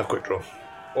 I do not have quick draw.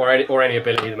 Or any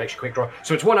ability that makes you quick draw.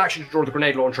 So it's one action to draw the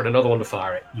grenade launcher and another one to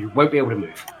fire it. You won't be able to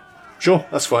move. Sure,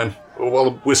 that's fine.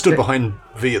 Well, we're stood behind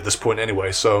V at this point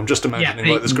anyway, so I'm just imagining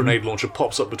the- like this grenade launcher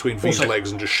pops up between V's Also,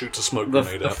 legs and just shoots a smoke The,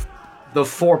 grenade the, out. the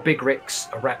 4 Big Ricks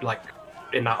are like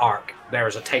in that arc. There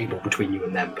is a table between you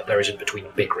and them, but there isn't between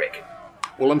Big Rick.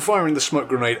 Well, I'm firing the smoke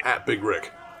grenade at Big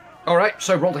Rick, All right.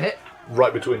 So roll to hit.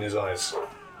 right between his eyes.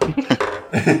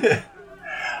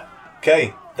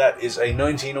 Okay, that is a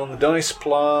 19 on the dice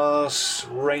plus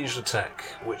ranged attack,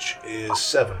 which is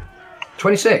 7.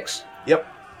 26. Yep.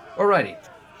 Alrighty.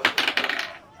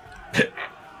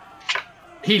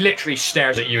 He literally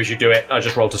stares at you as you do it. I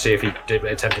just rolled to see if he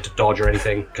attempted to dodge or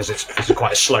anything, because it's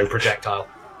quite a slow projectile.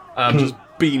 Just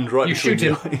beamed right You between shoot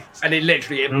him, the eyes. and it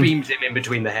literally beams him in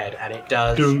between the head, and it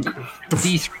does Dunk.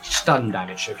 D3 stun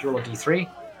damage. So if you roll a D3,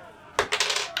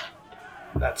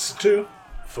 That's 2.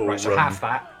 For, right, so half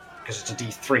that, because it's a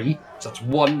D3, so that's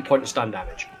 1 point of stun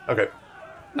damage. Okay.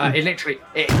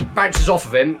 It bounces off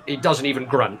of him. He doesn't even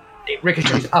grunt. It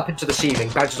ricochets up into the ceiling,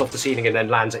 bounces off the ceiling, and then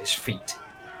lands at his feet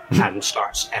and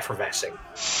starts effervescing.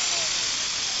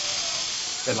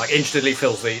 Then, instantly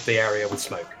fills the area with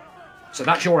smoke. So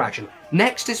that's your action.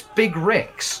 Next is Big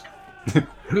Ricks,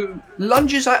 who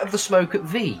lunges out of the smoke at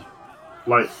V.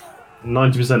 Like,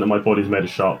 90% of my body's made of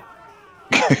sharp.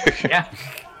 Yeah.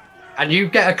 And you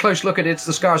get a close look at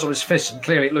the scars on his fists, and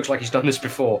clearly it looks like he's done this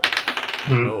before.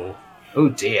 Oh. Oh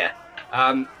dear.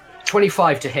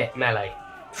 25 to hit melee.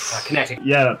 Kinetic.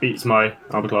 Yeah, that beats my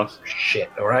armor class. Shit,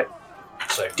 alright.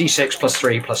 So d6 plus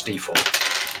 3 plus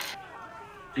d4.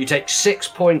 You take 6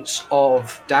 points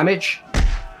of damage.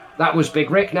 That was Big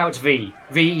Rick, now it's V.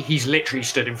 V, he's literally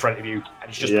stood in front of you, and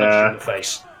he's just punched you in the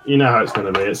face. You know how it's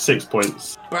going to be. It's 6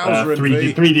 points. Bowser and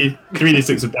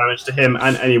 3d6 of damage to him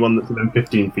and anyone that's within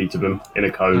 15 feet of him in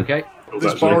a cone. Okay.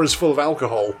 This bar is full of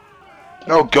alcohol.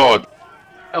 Oh god.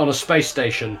 On a space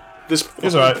station. This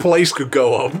It's alright. place could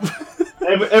go up.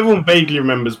 Everyone vaguely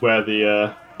remembers where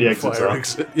the exits Fire are.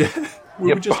 exit. Yeah. We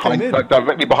Yeah, just came in.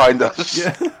 directly behind us.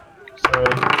 Yeah. So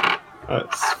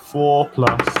that's 4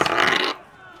 plus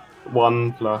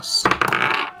 1 plus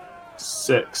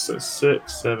 6. So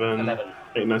 6, 7, 11.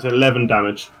 8, 9, so 11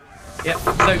 damage. Yeah.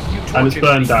 So you torch And it's him.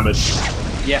 burn damage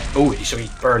Yeah. Oh, so he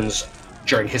burns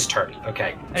during his turn.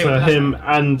 Okay. Anyway, to that's- him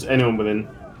and anyone within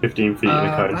 15 feet in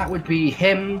the cone. that would be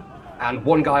him and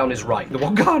one guy on his right. The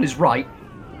one guy on his right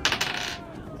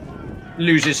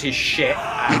loses his shit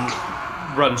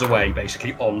and runs away,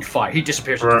 basically on fire. He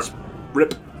disappears. into Right. this-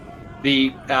 Rip.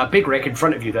 The big Rick in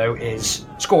front of you, though, is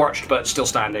scorched but still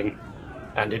standing,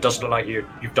 and it doesn't look like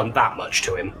you've done that much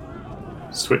to him.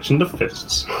 Switch into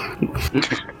fists.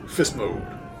 Fist mode.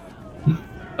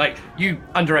 Like, you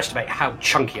underestimate how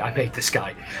chunky I made this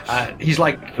guy. He's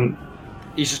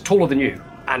just taller than you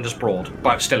and as broad,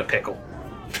 but still a pickle.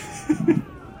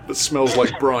 That smells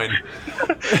like brine.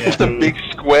 Just a big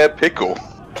square pickle.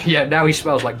 Yeah, now he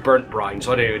smells like burnt brine,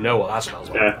 so I don't even know what that smells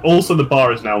like. Yeah. Also, the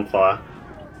bar is now on fire.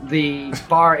 The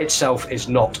bar itself is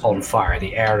not on fire.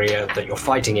 The area that you're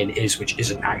fighting in is, which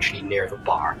isn't actually near the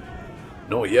bar.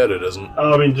 Not yet, it isn't.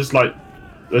 Oh, I mean, just like,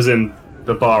 as in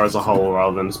the bar as a whole,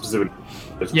 rather than specifically.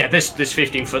 Yeah, this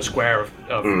 15-foot square of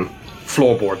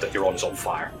floorboard that you're on is on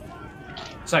fire.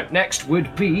 So next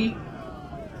would be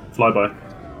Flyby.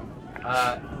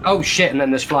 oh shit, and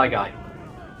then this fly guy.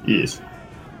 Yes.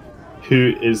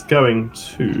 Who is going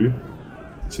to?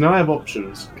 So now I have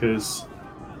options because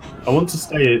I want to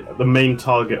stay at the main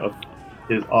target of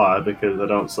his eye because I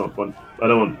don't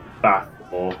want Bath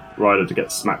or Ryder to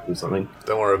get smacked with something.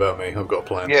 Don't worry about me. I've got a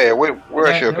plan. Yeah, we're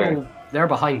actually They're okay. all- they're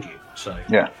behind you, so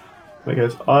Okay,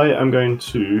 so I am going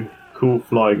to call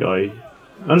Fly Guy.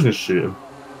 I'm just gonna shoot him.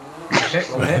 okay,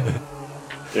 roll hit.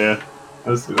 Yeah. I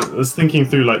was thinking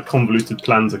through like convoluted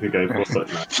plans I could go for, but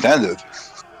no. Standard.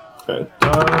 Okay.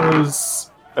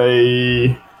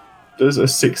 Does a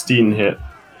 16 hit?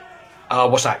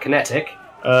 What's that? Kinetic?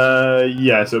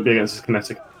 Yeah, so it'll be against his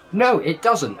kinetic. No, it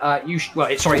doesn't.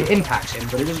 It impacts him,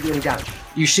 but it doesn't do any damage.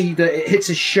 You see that it hits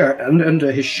his shirt, and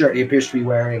under his shirt he appears to be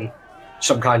wearing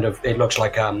some kind of, it looks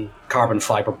like carbon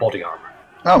fiber body armor.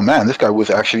 Oh man, this guy was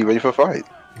actually ready for a fight.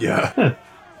 Yeah.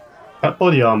 That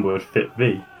body armor would fit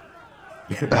V.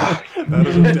 Yes.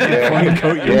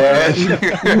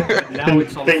 Now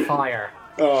it's on Think- fire.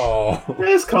 Oh.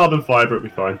 There's carbon fiber, it'll be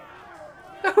fine.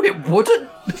 No, it wouldn't.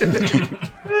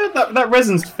 That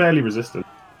resin's fairly resistant.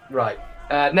 Right.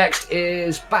 Next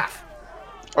is Bath.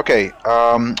 Okay.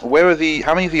 How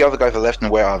many of the other guys are left,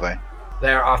 and where are they?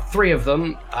 There are 3 of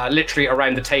them, literally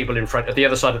around the table at the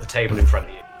other side of the table in front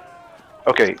of you.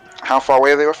 Okay. How far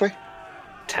away are they roughly?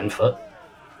 10 foot.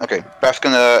 Okay. Bath's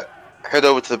gonna head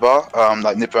over to the bar,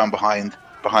 nip around behind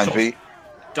Sure. V.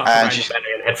 Duck And around she's- the belly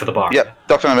and head for the bar. Yep,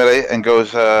 ducks around melee and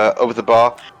goes over to the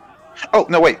bar. Oh,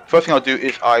 no, wait. First thing I'll do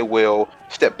is I will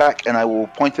step back and I will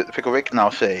point at the Pickle Rick and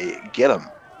I'll say, get him.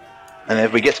 And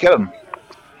everybody gets get him.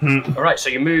 Alright, so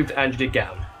you moved and you did get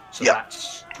 'em. So Yeah.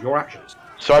 that's your actions.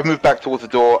 So I've moved back towards the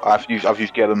door. I've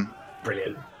used get him.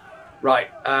 Brilliant. Right,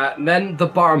 and then the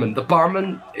barman. The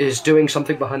barman is doing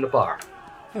something behind the bar.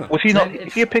 Was he not? Then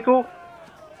Is he a pickle?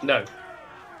 No.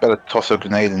 Better toss a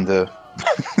grenade in the.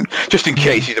 Just in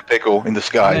case he's a pickle in And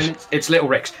disguise. then it's Little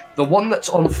Rick's. The one that's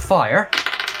on fire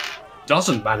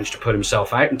doesn't manage to put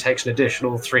himself out and takes an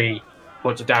additional 3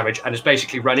 points of damage and has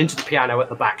basically run into the piano at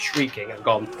the back shrieking and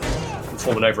gone and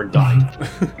fallen over and died.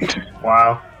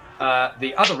 Wow.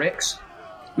 The other Ricks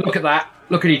look at that,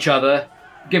 look at each other,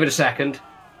 give it a second,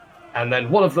 and then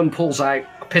one of them pulls out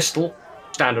a pistol,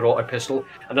 standard auto pistol,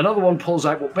 and another one pulls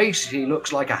out what basically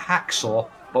looks like a hacksaw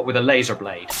but with a laser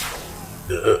blade.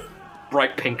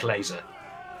 Bright pink laser.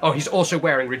 Oh, he's also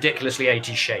wearing ridiculously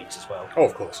 80 shades as well. Oh,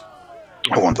 of course.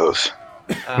 I want those.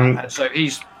 And so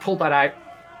he's pulled that out,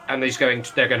 and they're going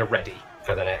to ready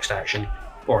for the next action.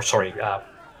 Or, sorry, they're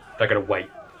going to wait.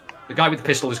 The guy with the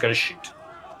pistol is going to shoot.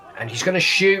 And he's going to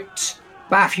shoot...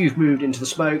 Bath, you've moved into the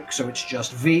smoke, so it's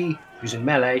just V, who's in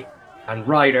melee, and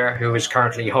Ryder, who is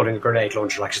currently holding a grenade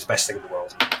launcher like it's the best thing in the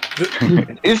world.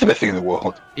 It is the best thing in the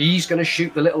world. He's going to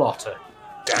shoot the little otter.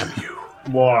 Damn you.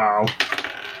 Wow.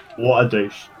 What a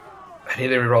douche. And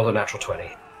he rolled a natural 20.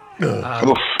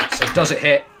 Oof. So does it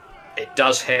hit? It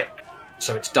does hit.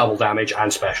 So it's double damage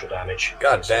and special damage.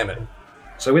 God damn it.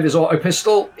 So with his auto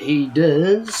pistol, he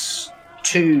does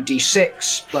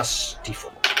 2d6 plus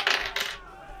d4.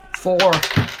 4,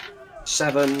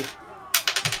 7,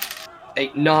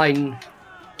 8, 9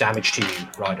 damage to you,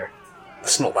 Ryder.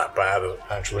 It's not that bad,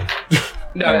 actually.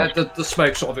 No, the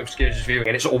smoke sort of obscures his view,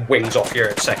 and it sort of wings off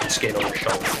your second skin on your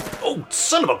shoulder. Oh,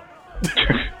 son of a...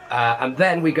 And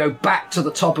then we go back to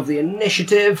the top of the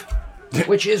initiative,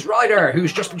 which is Ryder,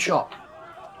 who's just been shot.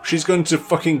 She's going to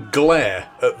fucking glare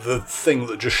at the thing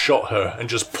that just shot her and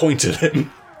just point at it.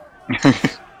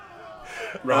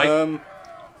 Right.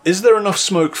 Is there enough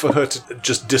smoke for her to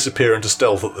just disappear into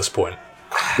stealth at this point?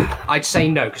 I'd say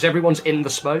no, because everyone's in the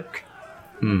smoke.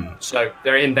 So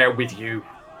they're in there with you.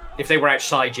 If they were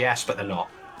outside, yes, but they're not.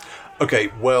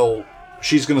 Okay, well,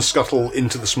 she's going to scuttle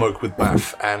into the smoke with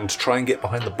Bath and try and get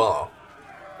behind the bar.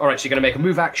 Alright, so you're going to make a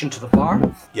move action to the bar.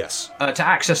 Yes. To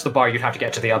access the bar, you'd have to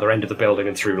get to the other end of the building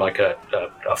and through like a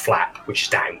flap, which is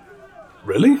down.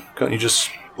 Really? Can't you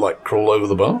just, like, crawl over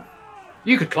the bar?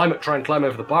 You could try and climb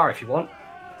over the bar if you want.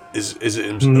 Is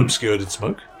it obscured in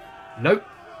smoke? Nope.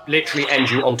 Literally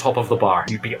end you on top of the bar.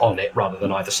 You'd be on it rather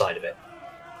than either side of it.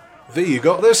 V, you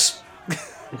got this?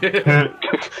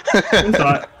 It's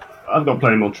alright. I've got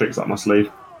plenty more tricks up my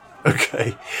sleeve.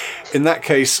 Okay. In that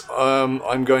case,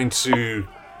 I'm going to...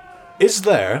 Is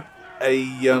there a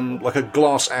like a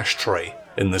glass ashtray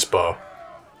in this bar?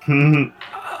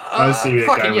 I see where you're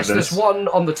Fucking going yes, with there's this. one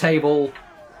on the table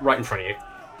right in front of you.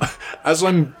 As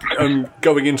I'm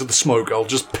going into the smoke, I'll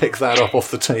just pick that up off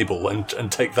the table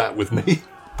and take that with me.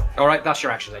 Alright, that's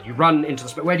your action then. You run into the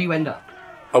smoke. Where do you end up?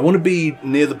 I want to be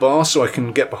near the bar so I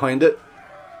can get behind it.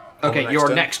 Okay, next you're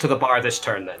turn? next to the bar this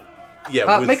turn then.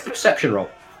 Yeah, with... Make a perception roll.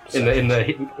 In the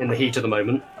heat of the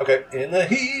moment. Okay, in the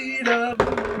heat of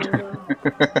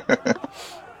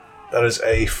That is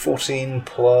a 14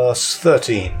 plus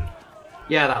 13.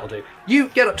 Yeah, that'll do. You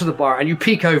get up to the bar and you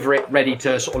peek over it, ready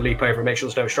to sort of leap over and make sure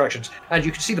there's no obstructions. And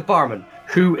you can see the barman,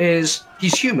 he's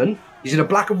human. He's in a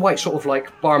black and white sort of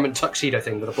like barman tuxedo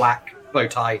thing with a black bow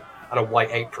tie and a white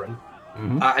apron.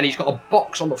 And he's got a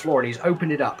box on the floor and he's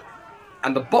opened it up.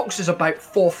 And the box is about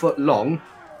 4 foot long.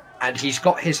 And he's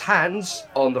got his hands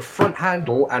on the front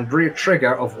handle and rear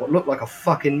trigger of what looked like a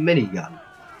fucking minigun.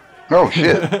 Oh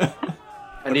shit!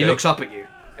 And he looks up at you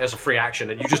as a free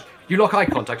action, and you lock eye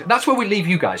contact. That's where we leave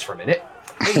you guys for a minute.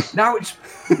 Now it's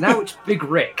Big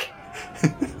Rick,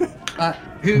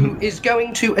 who is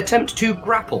going to attempt to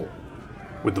grapple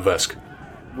With the Vesk.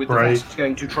 with the vest. He's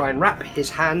going to try and wrap his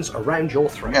hands around your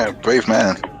throat. Yeah, brave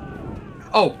man.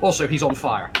 Oh, also he's on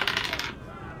fire.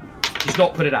 He's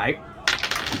not put it out.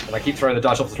 And I keep throwing the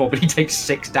dice off the floor, but he takes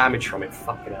 6 damage from it.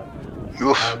 Fucking hell.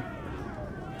 Oof.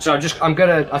 So I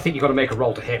think you've got to make a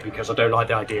roll to hit because I don't like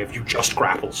the idea of you just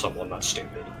grapple someone. That's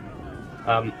stupid.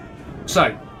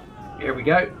 So, here we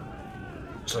go.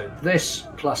 So this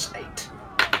plus 8.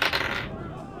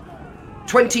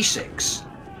 26.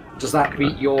 Does that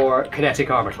beat your kinetic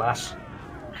armor class?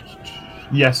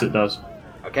 Yes, it does.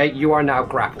 Okay, you are now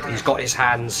grappled. He's got his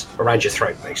hands around your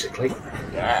throat, basically.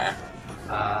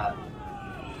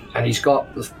 And he's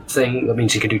got the thing that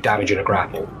means he can do damage in a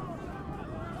grapple.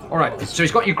 Alright, so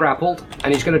he's got you grappled,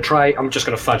 and he's going to try... I'm just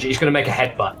going to fudge it. He's going to make a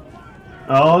headbutt.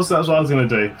 Oh, so that's what I was going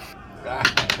to do.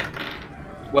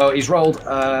 Well, he's rolled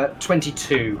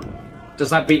 22. Does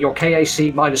that beat your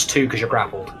KAC minus 2 because you're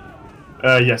grappled?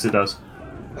 Yes, it does.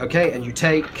 Okay, and you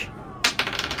take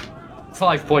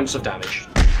 5 points of damage.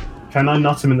 Can I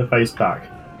nut him in the face back?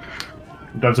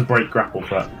 Do I have to break grapple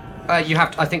for that?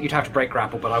 I think you'd have to break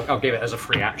grapple, but I'll give it as a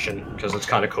free action because it's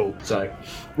kind of cool. So,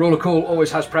 rule of cool always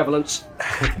has prevalence.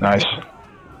 Nice.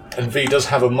 And V does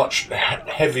have a much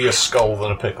heavier skull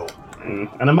than a pickle.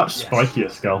 And a much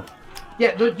spikier skull.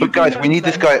 Yeah, But guys, we need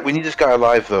this guy. We need this guy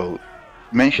alive, though.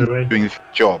 Mentioned Do we? doing his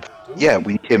job. Yeah,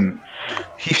 we need him.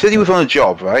 He said he was on a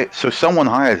job, right? So someone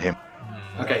hired him.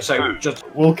 Okay, so just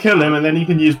We'll kill him, and then you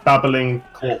can use babbling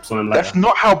corpse on him later. That's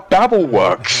not how Babel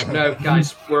works. no,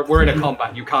 guys, we're in a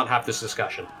combat. You can't have this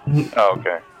discussion Oh,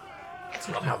 okay. That's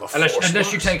not how the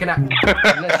unless you take an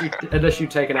unless you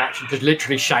take an action to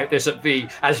literally shout this at V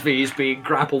as V is being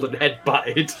grappled and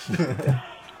headbutted.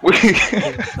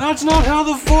 That's not how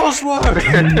the Force works!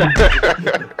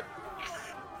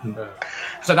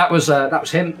 So that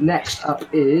was him. Next up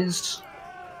is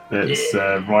It's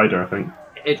Ryder, I think.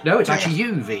 it's actually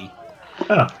you, V.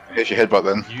 Oh. Here's your headbutt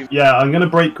then. Yeah, I'm going to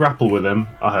break grapple with him,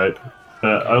 I hope.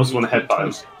 But I also want to headbutt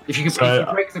him. If you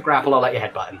So- break the grapple, I'll let you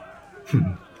headbutt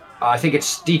him. I think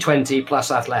it's D20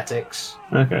 plus athletics.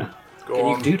 Okay. Can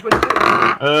you do 20?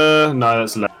 No,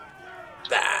 that's left.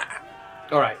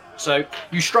 Alright, so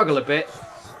you struggle a bit,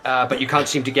 but you can't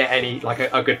seem to get any, like,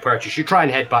 a good purchase. You try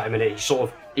and headbutt him, and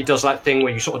he does that thing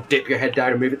where you sort of dip your head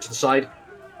down and move it to the side.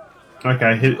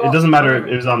 Okay, it doesn't matter if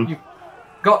it was on. You've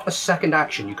got a second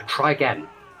action, you can try again.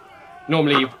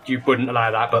 Normally you wouldn't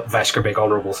allow that, but Vesk are big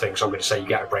honourable things, so I'm going to say you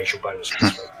get a racial bonus for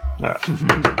this one.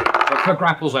 But for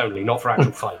grapples only, not for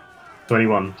actual fight.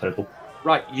 21 total.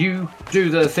 Right, you do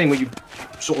the thing where you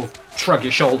sort of shrug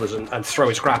your shoulders and throw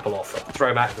his grapple off, throw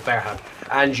him out of the bare hand.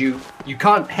 And you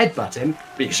can't headbutt him,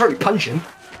 but you can certainly punch him.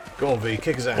 Go on, V,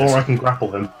 kick his ass. Or I can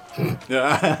grapple him.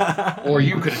 Or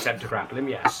you could attempt to grapple him,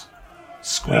 yes.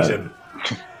 Squeeze him.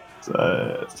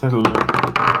 So, total.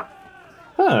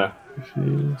 Oh,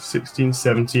 16,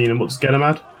 17, and what's get him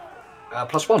at?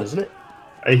 +1, isn't it?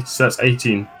 8, so that's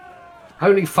 18.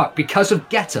 Holy fuck! Because of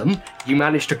get 'em, you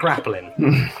managed to grapple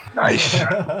him. Nice.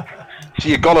 So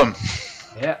you got him.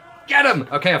 Yeah. Get him!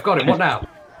 Okay, I've got him. What now?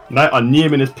 No, I knee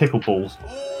him in his pickle balls.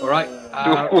 All right.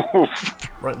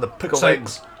 Right in the pickle So-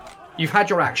 eggs. You've had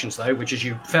your actions though, which is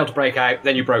you failed to break out,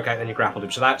 then you broke out, then you grappled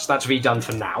him. So that's V done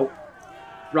for now.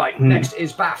 Right. Next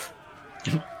is Bath.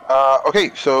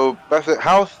 Okay, so that's it.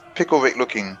 How's Pickle Rick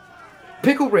looking?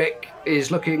 Pickle Rick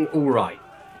is looking all right.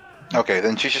 Okay,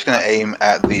 then she's just gonna aim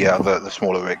at the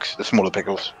smaller Ricks, the smaller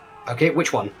pickles. Okay,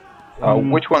 which one?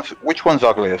 Which one's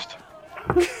ugliest?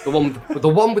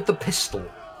 The one with the pistol.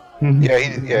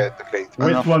 Yeah, okay.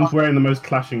 Which one's wearing the most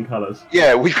clashing colours?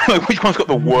 Yeah, which one's got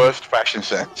the worst fashion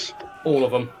sense? All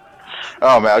of them.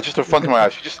 Oh man, I just the front of my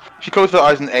eyes. She closes her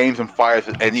eyes and aims and fires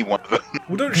at any one of them.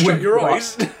 Well, don't shut your What?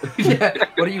 eyes. Yeah.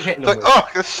 What are you hitting It's them like, with? oh,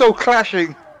 it's so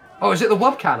clashing. Oh, is it the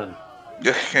Wub Cannon?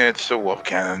 Yeah, it's so Wub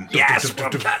Cannon. Yes,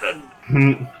 Wub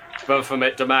Cannon.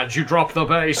 Baphomet demands you drop the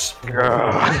base.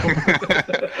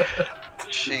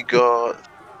 She got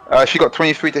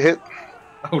 23 to hit.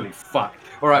 Holy fuck.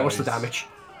 All right, what's the damage?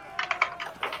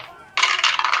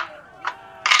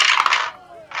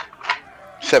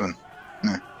 Seven.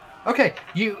 Okay,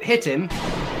 you hit him,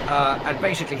 and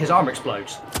basically his arm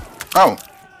explodes. Oh,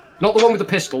 Not the one with the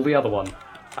pistol, the other one.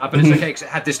 But it's okay because it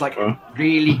had this like Oh.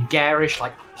 really garish,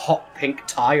 like hot pink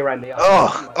tie around the eye.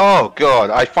 oh god!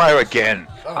 I fire again.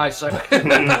 I so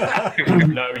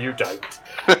no, you don't.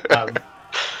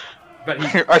 But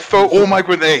he I throw all my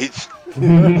grenades.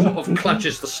 sort of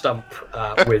clutches the stump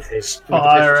with his with the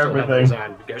Fire pistol held in his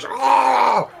hand. He goes,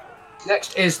 "Oh!"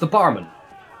 Next is the barman,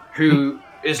 who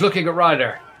is looking at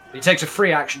Ryder. He takes a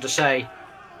free action to say,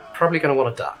 "Probably going to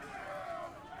want to duck."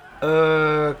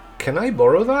 Can I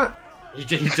borrow that? He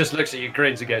just looks at you,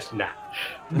 grins, and goes, "Nah."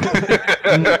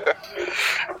 I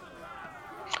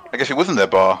guess it wasn't their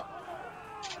bar.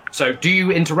 So, do you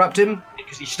interrupt him?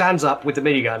 Because he stands up with the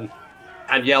minigun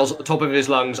and yells at the top of his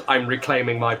lungs, "I'm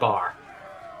reclaiming my bar."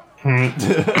 I'm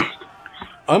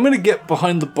going to get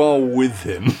behind the bar with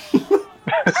him.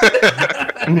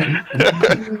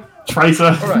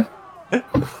 Traitor. All right.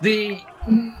 The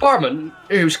barman,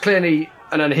 who's clearly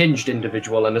an unhinged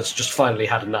individual and has just finally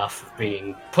had enough of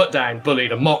being put down,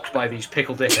 bullied, and mocked by these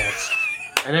pickle dickheads,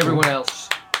 and everyone else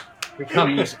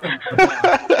becomes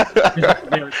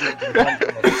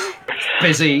it's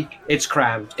busy, it's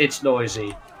crammed, it's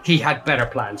noisy. He had better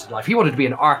plans in life. He wanted to be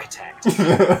an architect.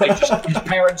 His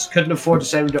parents couldn't afford to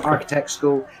send him to architect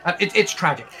school. It's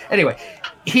tragic. Anyway,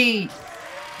 he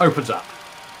opens up.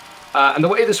 And the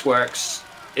way this works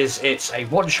is it's a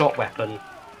one-shot weapon,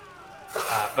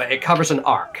 but it covers an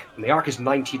arc. And the arc is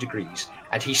 90 degrees.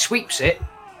 And he sweeps it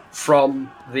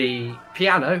from the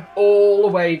piano all the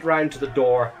way round to the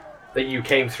door that you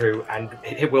came through, and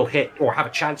it will hit, or have a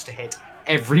chance to hit,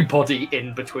 everybody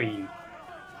in between.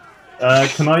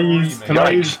 Can I use?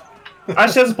 Actually,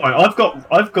 that's the point.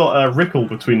 I've got a Rickle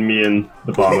between me and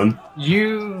the barman.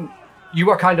 You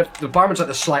are kind of, the barman's at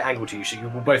a slight angle to you, so you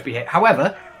will both be hit.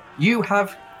 However, you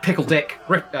have Pickle Dick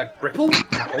Gripple.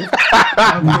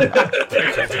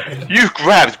 You've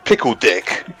grabbed Pickle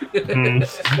Dick.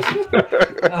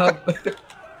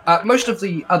 Most of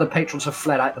the other patrons have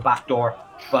fled out the back door,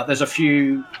 but there's a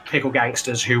few pickle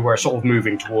gangsters who were sort of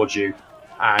moving towards you,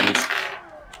 and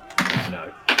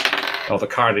the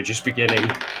carnage is beginning.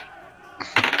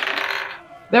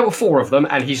 There were 4 of them,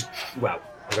 and he's, well,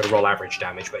 I'm going to roll average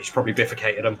damage, but he's probably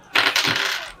bifurcated them.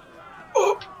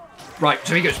 Right,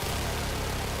 so he goes,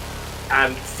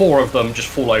 and 4 of them just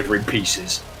fall over in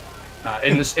pieces.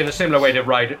 In a similar way to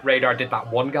Radar did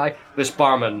that one guy, this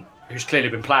barman, who's clearly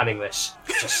been planning this,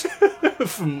 just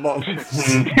For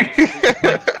months.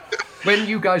 when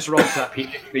you guys rolled up,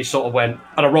 he sort of went,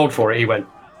 and I rolled for it, he went,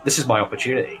 "This is my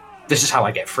opportunity. This is how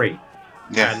I get free."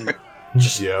 Yeah. And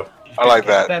just Yep. I like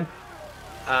that. Then,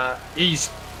 he's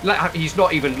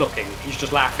not even looking, he's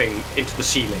just laughing into the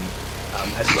ceiling.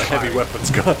 As he's Heavy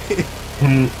weapons guy.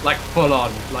 like full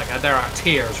on, like there are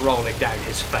tears rolling down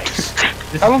his face.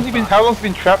 How long's he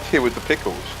been trapped here with the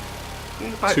pickles?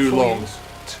 About Too 4 long. years.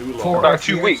 Too long. Four- About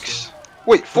 2 weeks.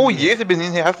 Wait, 4 years they've been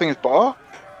in here having his bar?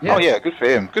 Yeah. Oh yeah, good for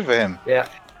him. Good for him. Yeah.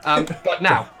 But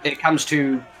now it comes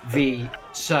to V.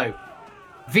 So,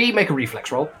 V, make a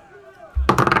reflex roll.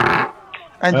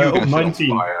 And you're gonna set on 19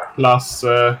 fire. plus.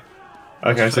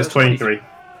 Okay, so it's 23.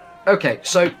 Okay,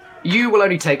 so you will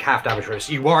only take half damage for this.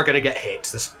 You are going to get hit.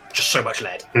 There's just so much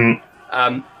lead. Mm.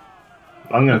 Um,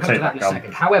 I'm We'll going to come take to that that in a gun.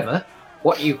 second. However,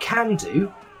 what you can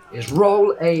do is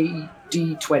roll a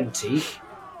d20.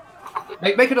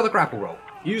 Make another grapple roll.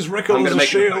 Use I'm Rickle going as to a make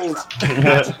shield.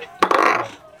 That's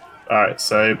Alright,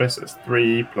 so basically it's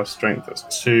 3 plus strength,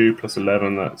 that's 2 plus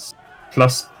 11, that's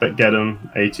plus but get him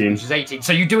 18. Which is 18.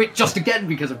 So you do it just again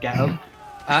because of get him.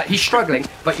 He's struggling,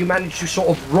 but you manage to sort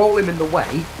of roll him in the way,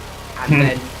 and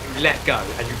then you let go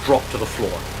and you drop to the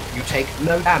floor. You take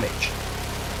no damage.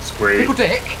 Sweet. Little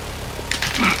Dick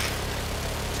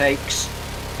takes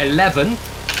 11,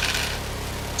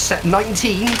 set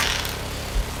 19,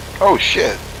 Oh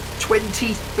shit!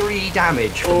 23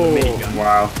 damage from the minigun.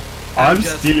 Wow. And I'm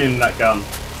just- stealing that gun.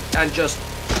 And just...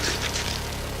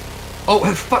 Oh,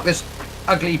 fuck, there's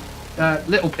ugly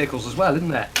little pickles as well, isn't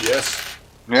there? Yes.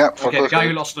 Yeah. Okay, the guy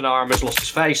who lost an arm has lost his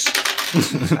face.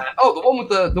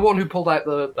 The one who pulled out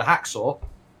the hacksaw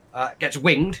gets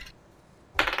winged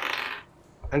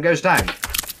and goes down.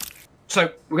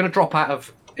 So we're going to drop out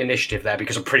of initiative there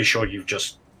because I'm pretty sure you've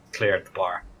just cleared the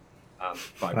bar.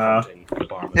 By prompting the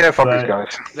barman. Yeah, fuck Right. these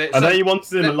guys. I know you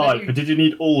wanted him let alive, me- but did you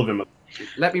need all of him?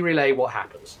 Let me relay what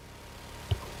happens.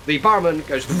 The barman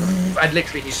goes, and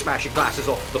literally he's smashing glasses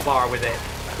off the bar with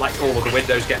it. Like all of the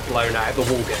windows get blown out, the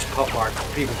wall gets pop marked,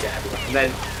 people get everywhere. And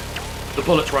then the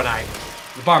bullets run out.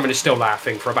 The barman is still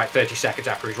laughing for about 30 seconds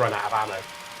after he's run out of ammo.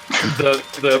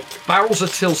 The barrels are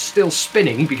still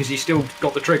spinning because he's still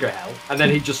got the trigger held. And then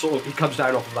he just he comes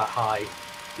down off of that high.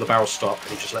 The barrels stop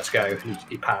and he just lets go. And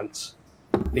he pants.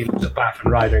 And he looks at Bath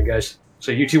and Ryder and goes,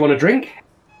 "So you two want a drink?"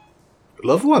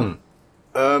 Love one.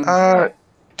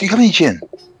 Do you have any gin?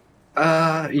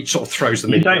 He sort of throws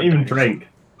them You in. don't even drink.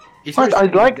 He throws I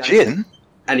them in like the gin.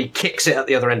 And he kicks it at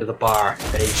the other end of the bar,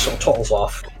 and he sort of toddles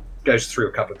off, goes through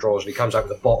a couple of drawers, and he comes out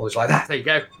with a bottle. He's like, there you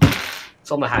go.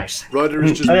 It's on the house. Ryder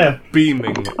is just Oh, yeah.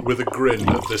 beaming with a grin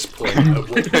at this point. At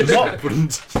what just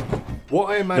happened. What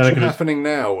I imagine happening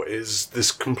now is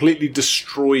this completely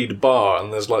destroyed bar,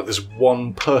 and there's like this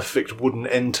one perfect wooden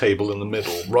end table in the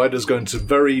middle. Ryder's going to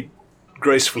very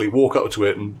gracefully walk up to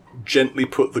it and gently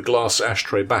put the glass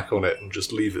ashtray back on it and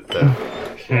just leave it there.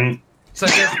 So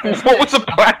there's What was the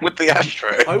plan with the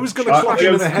ashtray? I was going to clap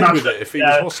him in the head with it if he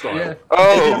was hostile. yeah. If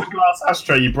you have Oh, a glass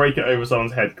ashtray, you break it over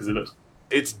someone's head because it looks.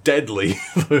 It's deadly.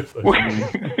 we're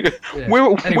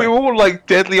Anyway. all like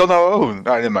deadly on our own.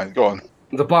 Right, never mind. Go on.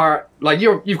 The bar, like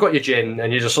you've got your gin,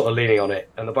 and you're just sort of leaning on it,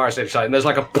 and the bar's the other side, and there's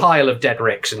like a pile of dead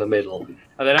ricks in the middle.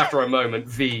 And then after a moment,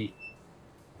 V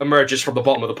emerges from the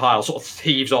bottom of the pile, sort of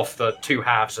heaves off the two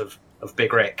halves of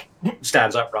Big Rick,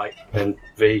 stands upright, and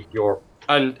V, you're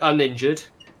uninjured,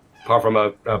 apart from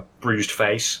a bruised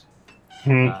face.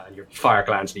 And your fire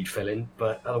glands need filling,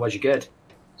 but otherwise you're good.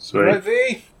 Sweet. Right,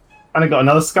 V? And I got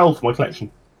another skull for my collection.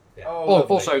 Yeah. Oh, Oh,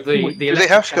 lovely. also, the Do they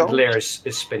have skulls? chandelier is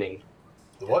spinning.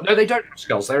 What? No, they don't have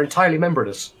skulls. They're entirely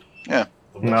membranous.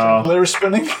 No. They're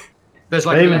spinning? There's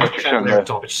like They a even- electric chandelier on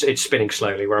top. It's spinning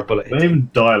slowly where a bullet They hits. even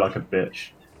die like a bitch.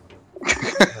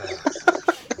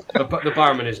 The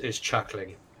barman is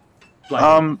chuckling,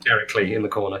 like hysterically in the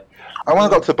corner. I want to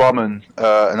go up to the barman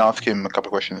and ask him a couple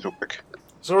of questions real quick.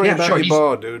 Sorry Yeah, about sure, your he's-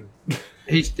 bar, dude.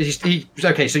 He's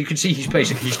okay. So you can see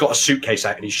he's got a suitcase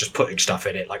out and he's just putting stuff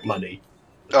in it like money.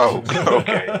 Oh,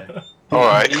 okay. All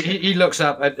right. He looks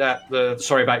up at the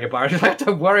sorry about your bar. He's like,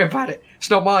 don't worry about it. It's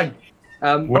not mine.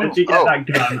 Where did you get Oh. that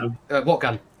gun? What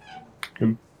gun?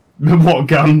 What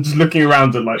gun? Just looking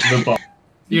around at like the bar.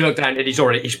 You look down and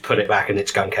he's put it back in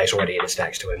its gun case already and it's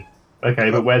next to him. Okay,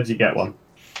 but where did you get one?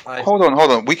 Hold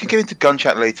on. We can get into gun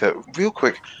chat later. Real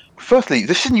quick. Firstly,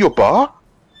 this isn't your bar?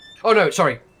 Oh no,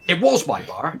 sorry. It was my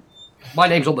bar. My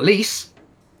name's on the lease.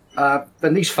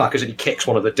 Then these fuckers, and he kicks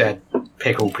one of the dead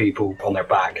pickle people on their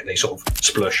back, and they sort of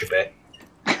splush a bit.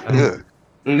 Ugh.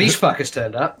 And these fuckers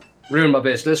turned up, ruined my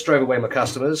business, drove away my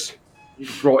customers,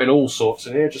 brought in all sorts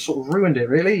in here, just sort of ruined it.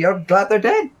 Really, I'm glad they're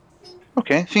dead.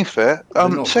 Okay, seems fair.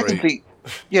 not Secondly,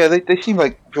 yeah, they seem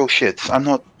like real shits.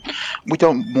 We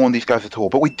don't warn these guys at all,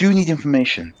 but we do need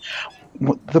information.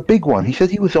 The big one, he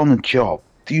said he was on a job.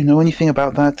 Do you know anything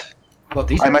about that? Well,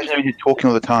 these I imagine he's talking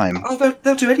all the time. Oh,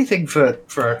 they'll do anything for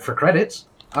credits.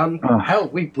 Hell,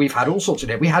 we've had all sorts in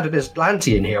here. We had an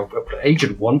Aslanti in here,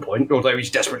 agent at one point, although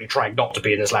he's desperately trying not to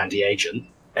be an Aslanti agent.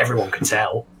 Everyone can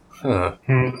tell. Huh.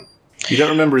 You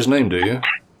don't remember his name, do you?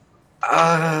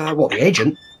 What, the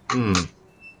agent? Hmm.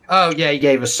 Oh, yeah, he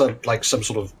gave us some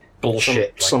sort of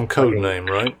bullshit. Some code name,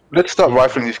 right? Let's start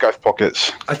rifling these guys'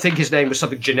 pockets. I think his name was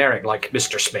something generic, like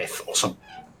Mr. Smith or something.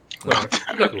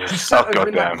 Look, he Oh, sat over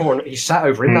in that goddamn. corner. He sat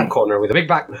over in that corner with a big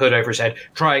black hood over his head,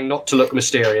 trying not to look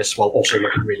mysterious while also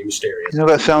looking really mysterious. You know,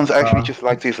 that sounds actually just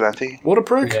like the Aslanti. What a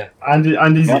prick. Yeah. And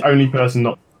he's the only person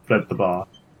not fled the bar.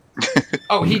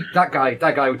 Oh, that guy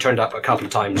who turned up a couple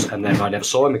of times, and then I never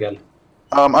saw him again.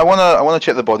 I wanna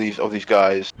check the bodies of these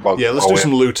guys. Yeah, let's do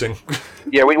some looting.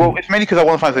 Yeah, well, it's mainly because I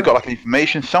want to find if they've got like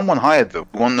information. Someone hired them.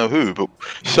 We want to know who, but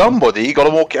somebody got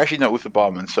them all. Actually, no, it was the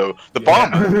barman. So the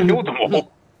barman killed them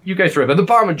all. You go through it, but the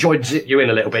barman joins you in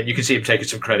a little bit. You can see him taking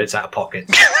some credits out of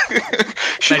pockets.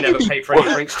 They never paid for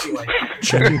any drinks anyway.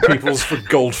 Checking people's for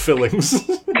gold fillings.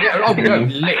 Yeah, oh no,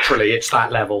 literally, it's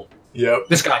that level. Yep.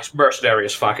 This guy's mercenary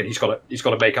as fuck, and he's got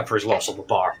to make up for his loss on the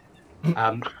bar.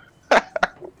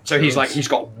 So he's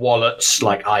got wallets,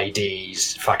 like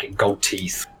IDs, fucking gold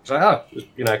teeth. So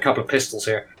a couple of pistols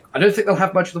here. I don't think they'll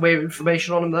have much of the way of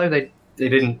information on them though. They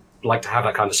didn't like to have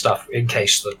that kind of stuff in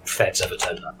case the feds ever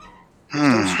turned up.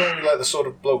 Don't strongly like the sort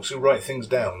of blokes who write things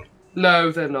down.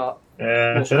 No, they're not.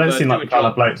 Yeah, they don't seem like the kind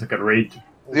of blokes that could read.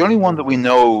 The only one that we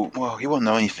know, well, he won't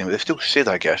know anything, but there's still Sid,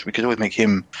 I guess. We could always make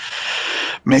him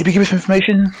maybe give us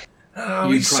information. Oh,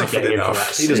 You he's try suffered getting enough. into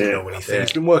that. He doesn't Yeah. know anything.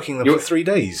 He's been working there for 3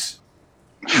 days.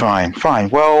 Fine.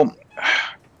 Well,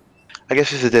 I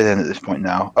guess it's a dead end at this point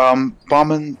now.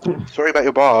 Barman, sorry about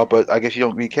your bar, but I guess you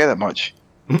don't really care that much.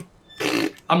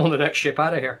 I'm on the next ship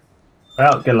out of here.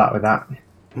 Well, good luck with that.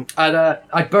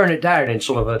 I'd burn it down in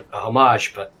sort of a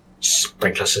homage, but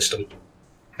sprinkler system.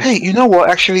 Hey, you know what?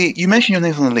 Actually, you mentioned your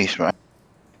name's on the lease, right?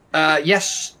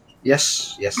 Yes.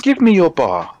 Give me your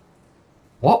bar.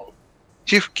 What?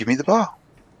 Chief, give me the bar.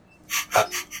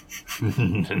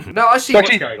 No, I see So what's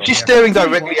actually, going on she's here. staring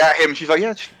directly at him. She's like,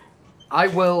 yeah, I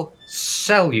will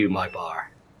sell you my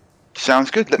bar.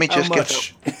 sounds good. Let me How just get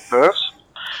much? that first.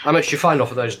 How much do you find off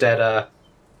of those dead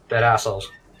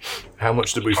assholes? How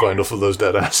much did we find off of those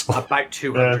dead assholes? About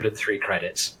 203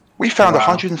 credits. We found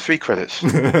 103 credits.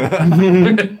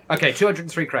 Okay,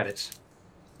 203 credits.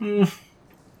 You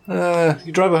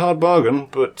drive a hard bargain,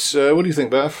 but what do you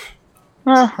think, Beth?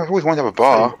 I've always wanted to have a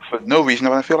bar for no reason.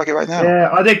 I feel like it right now. Yeah,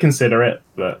 I did consider it,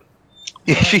 but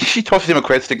Yeah, she tosses him a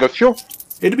credit and goes, sure.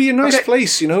 It'd be a nice Okay.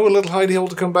 place, a little hidey hole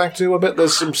to come back to. I bet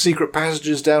there's some secret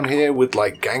passages down here with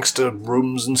like gangster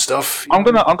rooms and stuff. I'm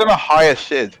gonna hire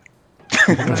Sid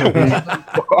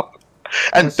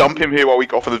and dump him here while we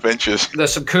go off on adventures.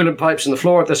 There's some coolant pipes in the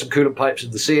floor, there's some coolant pipes in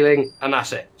the ceiling, and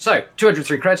that's it. So,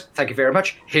 203 credits, thank you very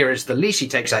much. Here is the lease. He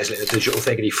takes out his little digital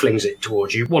thing and he flings it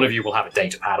towards you. One of you will have a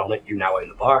data pad on it. You now own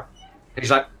the bar.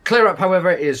 He's like, clear up, however,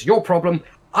 is your problem.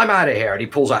 I'm out of here. And he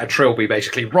pulls out a trilby,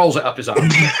 basically, rolls it up his arm.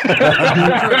 Salutes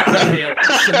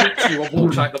you and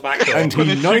walks out the back door. And he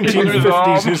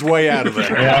 1950s his way out of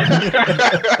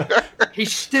there.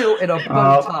 He's still in a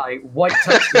bow tie, white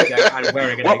tuxedo, and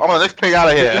wearing an Well, apron. I'm on the next pig out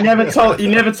of he here. never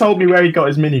told me where he got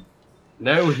his mini.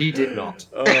 No, he did not.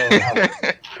 Oh.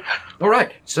 All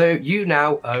right, so you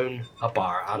now own a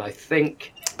bar, and I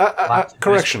think,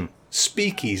 Correction.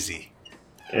 Speakeasy.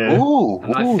 Yeah. Ooh,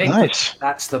 and I think nice.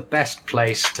 that's the best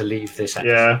place to leave this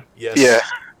episode. Yeah. Yes. Yeah.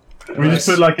 We just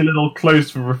put like a little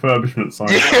closed for refurbishment sign.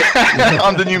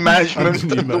 Under new management.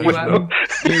 Under new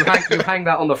You, you hang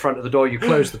that on the front of the door, you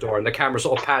close the door, and the camera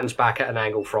sort of pans back at an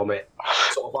angle from it,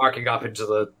 sort of arcing up into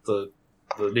the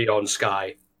neon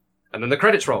sky. And then the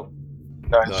credits roll.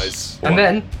 Nice. And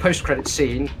then, post-credit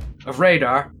scene of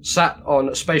Radar sat on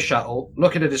a space shuttle,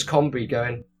 looking at his combi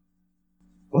going,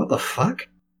 what the fuck?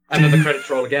 And then the credits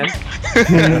roll again.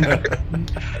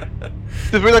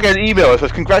 There's really like an email that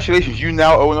says, congratulations, you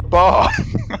now own a bar.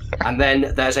 And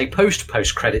then there's a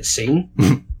post-credit scene.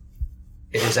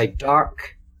 It is a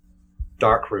dark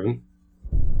room.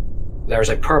 There is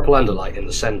a purple underlight in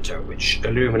the center, which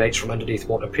illuminates from underneath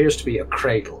what appears to be a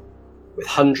cradle, with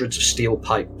hundreds of steel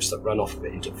pipes that run off of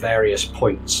it into various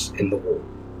points in the wall.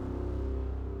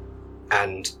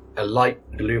 And a light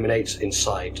illuminates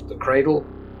inside the cradle,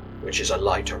 which is a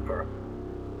lighter purple.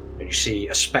 And you see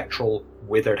a spectral,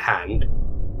 withered hand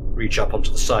reach up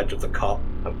onto the side of the cot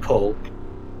and pull.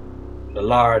 And a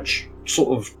large,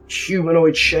 sort of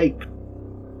humanoid shape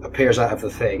appears out of the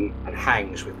thing and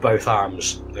hangs with both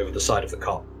arms over the side of the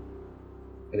cot.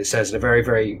 And it says in a very,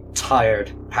 very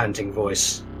tired, panting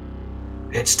voice,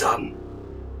 "It's done.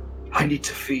 I need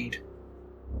to feed."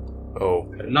 Oh.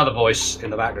 And another voice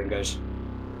in the background goes,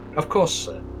 "Of course,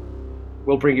 sir.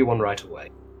 We'll bring you one right away."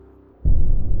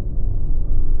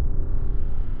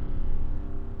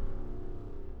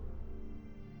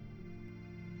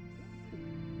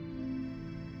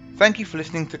 Thank you for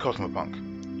listening to Cosmopunk.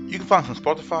 You can find us on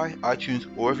Spotify, iTunes,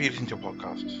 or wherever you listen to your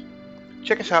podcasts.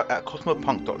 Check us out at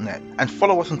cosmopunk.net and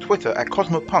follow us on Twitter at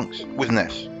cosmopunks with an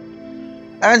S.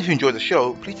 And if you enjoyed the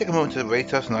show, please take a moment to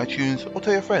rate us on iTunes or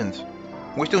tell your friends.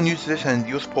 We're still new to this and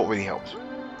your support really helps.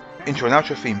 Intro and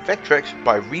outro theme Vectrex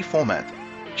by Reformat.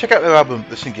 Check out their album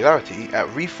The Singularity at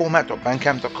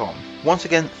reformat.bandcamp.com. Once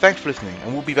again, thanks for listening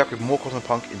and we'll be back with more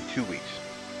Cosmopunk in 2 weeks.